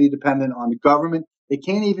can't be dependent on the government. They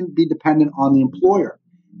can't even be dependent on the employer.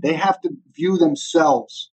 They have to view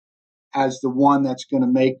themselves as the one that's going to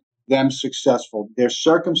make them successful. Their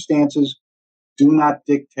circumstances do not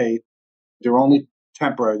dictate. They're only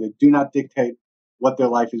temporary. They do not dictate what their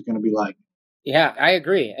life is going to be like. Yeah, I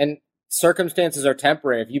agree. And circumstances are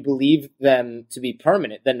temporary. If you believe them to be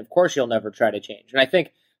permanent, then of course you'll never try to change. And I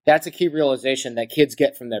think that's a key realization that kids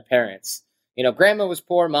get from their parents. Grandma was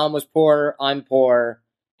poor, mom was poor, I'm poor.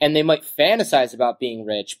 And they might fantasize about being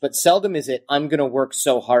rich, but seldom is it, I'm going to work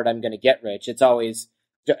so hard, I'm going to get rich. It's always,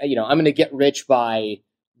 I'm going to get rich by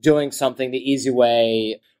doing something the easy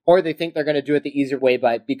way, or they think they're going to do it the easier way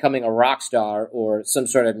by becoming a rock star or some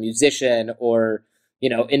sort of musician or,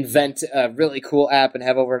 invent a really cool app and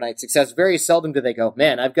have overnight success. Very seldom do they go,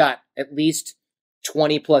 man, I've got at least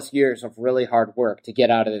 20 plus years of really hard work to get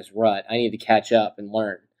out of this rut. I need to catch up and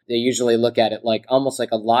learn. They usually look at it like almost like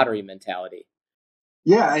a lottery mentality.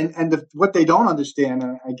 Yeah, and what they don't understand,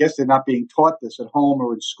 and I guess they're not being taught this at home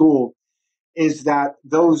or in school, is that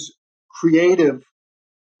those creative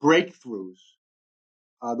breakthroughs,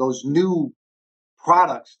 those new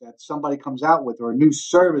products that somebody comes out with, or a new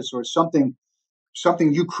service, or something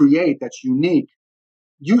you create that's unique,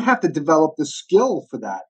 you have to develop the skill for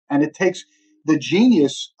that. And it takes the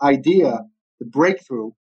genius idea, the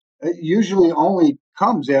breakthrough, It usually only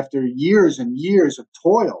comes after years and years of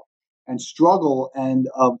toil and struggle and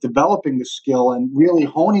of developing the skill and really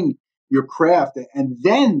honing your craft. And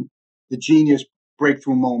then the genius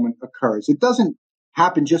breakthrough moment occurs. It doesn't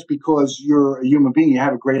happen just because you're a human being, you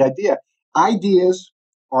have a great idea. Ideas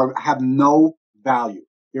have no value.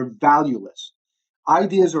 They're valueless.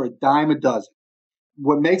 Ideas are a dime a dozen.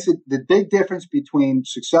 What makes it the big difference between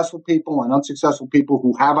successful people and unsuccessful people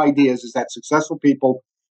who have ideas is that successful people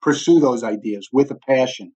pursue those ideas with a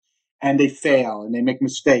passion, and they fail and they make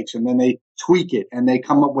mistakes and then they tweak it and they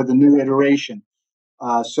come up with a new iteration.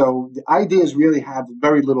 So the ideas really have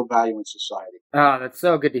very little value in society. Oh, that's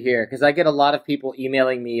so good to hear, because I get a lot of people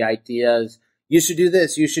emailing me ideas. You should do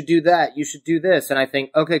this. You should do that. You should do this. And I think,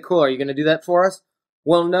 okay, cool. Are you going to do that for us?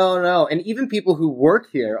 Well, no. And even people who work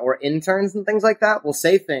here or interns and things like that will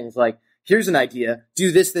say things like, here's an idea.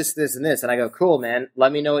 Do this, this, this, and this. And I go, cool, man.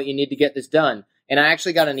 Let me know what you need to get this done. And I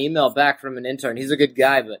actually got an email back from an intern. He's a good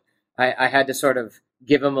guy, but I had to sort of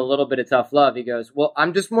give him a little bit of tough love. He goes, well,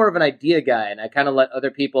 I'm just more of an idea guy, and I kind of let other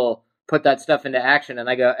people put that stuff into action. And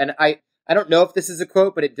I go, and I don't know if this is a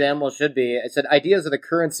quote, but it damn well should be. I said, ideas are the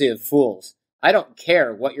currency of fools. I don't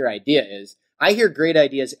care what your idea is. I hear great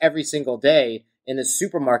ideas every single day in the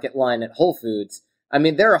supermarket line at Whole Foods. I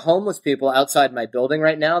mean, there are homeless people outside my building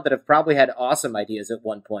right now that have probably had awesome ideas at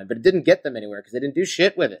one point, but it didn't get them anywhere because they didn't do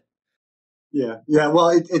shit with it. Yeah. Well,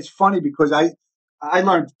 it's funny because I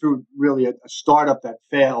learned through really a startup that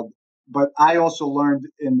failed, but I also learned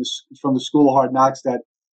from the School of Hard Knocks that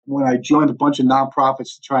when I joined a bunch of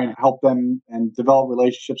nonprofits to try and help them and develop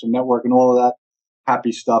relationships and network and all of that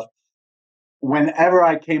happy stuff, whenever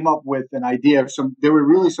I came up with an idea, there were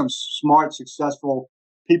really some smart, successful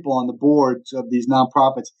people on the boards of these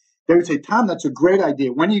nonprofits. They would say, Tom, that's a great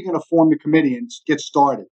idea. When are you going to form the committee and get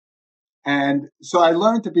started? And so I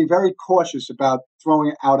learned to be very cautious about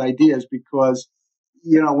throwing out ideas because,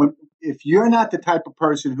 if you're not the type of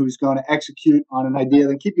person who's going to execute on an idea,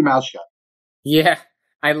 then keep your mouth shut. Yeah,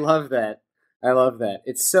 I love that.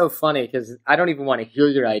 It's so funny because I don't even want to hear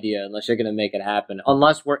your idea unless you're going to make it happen.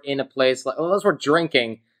 Unless we're in a place, unless we're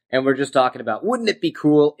drinking and we're just talking about, wouldn't it be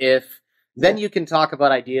cool if, then you can talk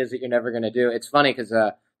about ideas that you're never going to do. It's funny because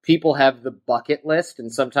people have the bucket list,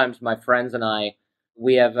 and sometimes my friends and I,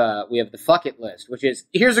 we have the fuck it list, which is,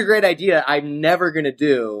 here's a great idea I'm never going to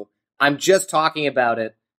do. I'm just talking about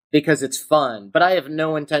it because it's fun, but I have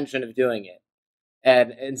no intention of doing it.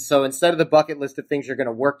 And so instead of the bucket list of things you're going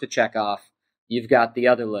to work to check off, you've got the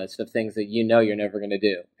other list of things that you're never going to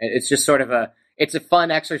do. It's just sort of it's a fun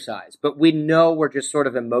exercise, but we know we're just sort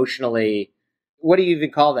of emotionally, what do you even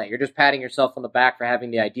call that? You're just patting yourself on the back for having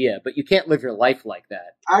the idea, but you can't live your life like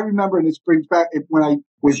that. I remember, and this brings back when I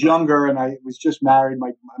was younger and I was just married,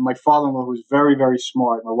 my father-in-law was very, very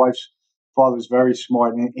smart. My wife's father was very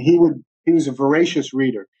smart, and he was a voracious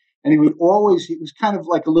reader, and he was kind of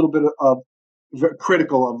like a little bit of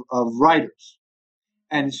critical of writers.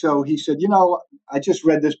 And so he said, I just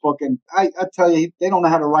read this book, and I tell you, they don't know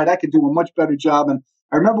how to write. I could do a much better job. And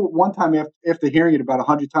I remember one time after hearing it about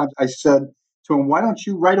 100 times, I said to him, why don't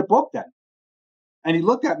you write a book then? And he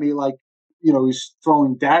looked at me like, he's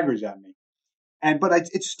throwing daggers at me. But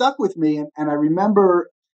it stuck with me. And I remember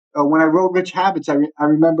when I wrote Rich Habits, I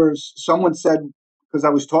remember someone said, because I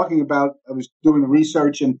was doing the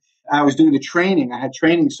research and I was doing the training. I had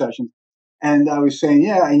training sessions. And I was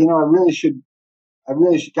saying, I really should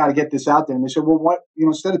got to get this out there. And they said, well, what,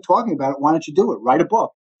 instead of talking about it, why don't you do it? Write a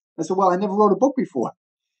book. I said, well, I never wrote a book before.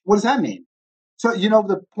 What does that mean? So,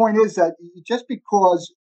 the point is that just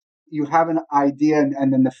because you have an idea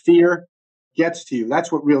and then the fear gets to you,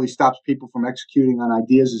 that's what really stops people from executing on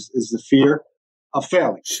ideas is the fear of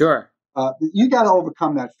failing. Sure. You got to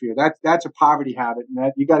overcome that fear. That's a poverty habit,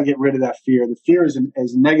 and you got to get rid of that fear. The fear is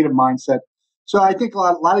a negative mindset. So I think a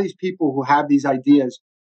lot of these people who have these ideas,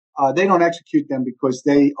 they don't execute them because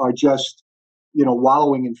they are just,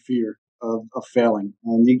 wallowing in fear of failing.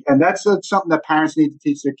 And that's something that parents need to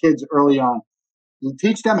teach their kids early on.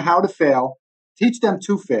 Teach them how to fail, teach them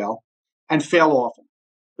to fail, and fail often.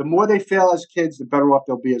 The more they fail as kids, the better off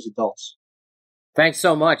they'll be as adults. Thanks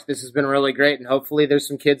so much. This has been really great, and hopefully there's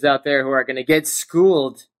some kids out there who are going to get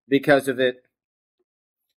schooled because of it.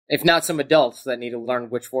 If not some adults that need to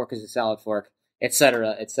learn which fork is a salad fork,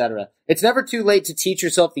 etc., etc. It's never too late to teach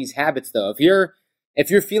yourself these habits, though.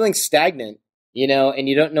 If you're feeling stagnant, and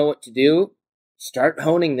you don't know what to do, start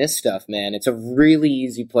honing this stuff, man. It's a really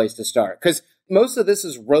easy place to start because most of this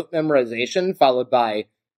is rote memorization followed by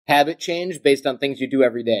habit change based on things you do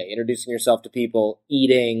every day, introducing yourself to people,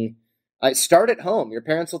 eating. Start at home. Your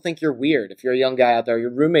parents will think you're weird. If you're a young guy out there,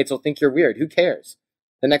 your roommates will think you're weird. Who cares?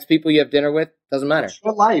 The next people you have dinner with, doesn't matter. It's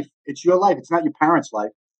your life. It's your life. It's not your parents'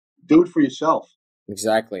 life. Do it for yourself.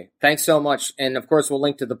 Exactly. Thanks so much. And of course, we'll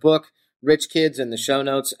link to the book, Rich Kids, in the show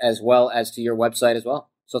notes, as well as to your website as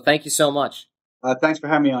well. So thank you so much. Thanks for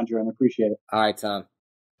having me on, Jordan. I appreciate it. All right, Tom.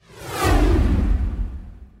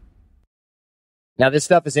 Now, this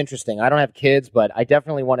stuff is interesting. I don't have kids, but I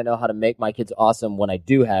definitely want to know how to make my kids awesome when I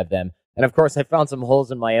do have them. And of course, I found some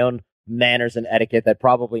holes in my own manners and etiquette that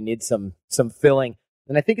probably need some filling.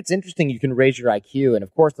 And I think it's interesting you can raise your IQ. And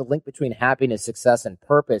of course, the link between happiness, success, and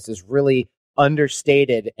purpose is really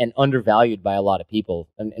understated and undervalued by a lot of people.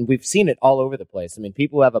 And we've seen it all over the place. I mean,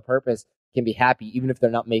 people who have a purpose can be happy even if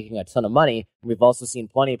they're not making a ton of money. And we've also seen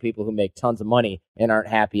plenty of people who make tons of money and aren't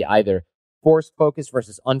happy either. Forced focus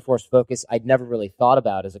versus unforced focus, I'd never really thought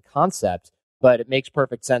about as a concept, but it makes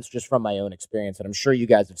perfect sense just from my own experience. And I'm sure you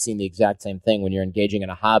guys have seen the exact same thing when you're engaging in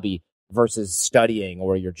a hobby versus studying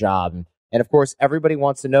or your job. And of course, everybody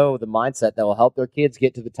wants to know the mindset that will help their kids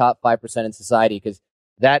get to the top 5% in society, because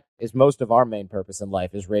that is most of our main purpose in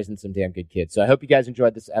life, is raising some damn good kids. So I hope you guys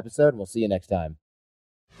enjoyed this episode, and we'll see you next time.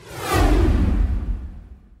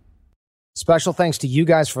 Special thanks to you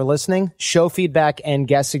guys for listening. Show feedback and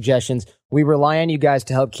guest suggestions. We rely on you guys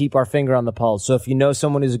to help keep our finger on the pulse. So if you know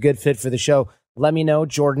someone who's a good fit for the show, let me know,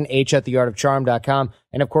 JordanH@theartofcharm.com.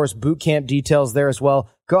 And of course, boot camp details there as well.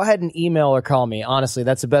 Go ahead and email or call me. Honestly,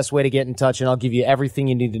 that's the best way to get in touch, and I'll give you everything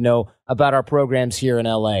you need to know about our programs here in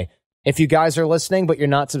LA. If you guys are listening, but you're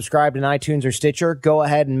not subscribed in iTunes or Stitcher, go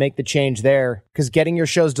ahead and make the change there, because getting your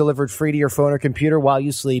shows delivered free to your phone or computer while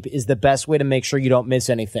you sleep is the best way to make sure you don't miss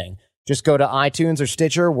anything. Just go to iTunes or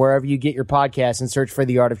Stitcher, wherever you get your podcasts, and search for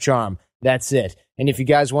The Art of Charm. That's it. And if you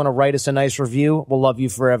guys want to write us a nice review, we'll love you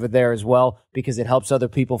forever there as well, because it helps other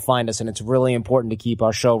people find us, and it's really important to keep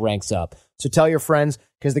our show ranks up. So tell your friends,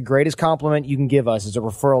 because the greatest compliment you can give us is a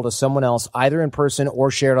referral to someone else, either in person or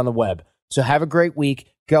shared on the web. So have a great week.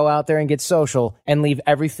 Go out there and get social, and leave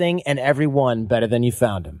everything and everyone better than you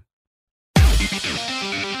found them.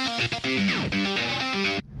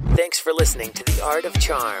 Thanks for listening to The Art of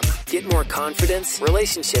Charm. Get more confidence,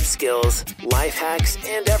 relationship skills, life hacks,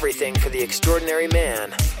 and everything for the extraordinary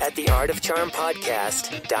man at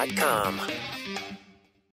theartofcharmpodcast.com.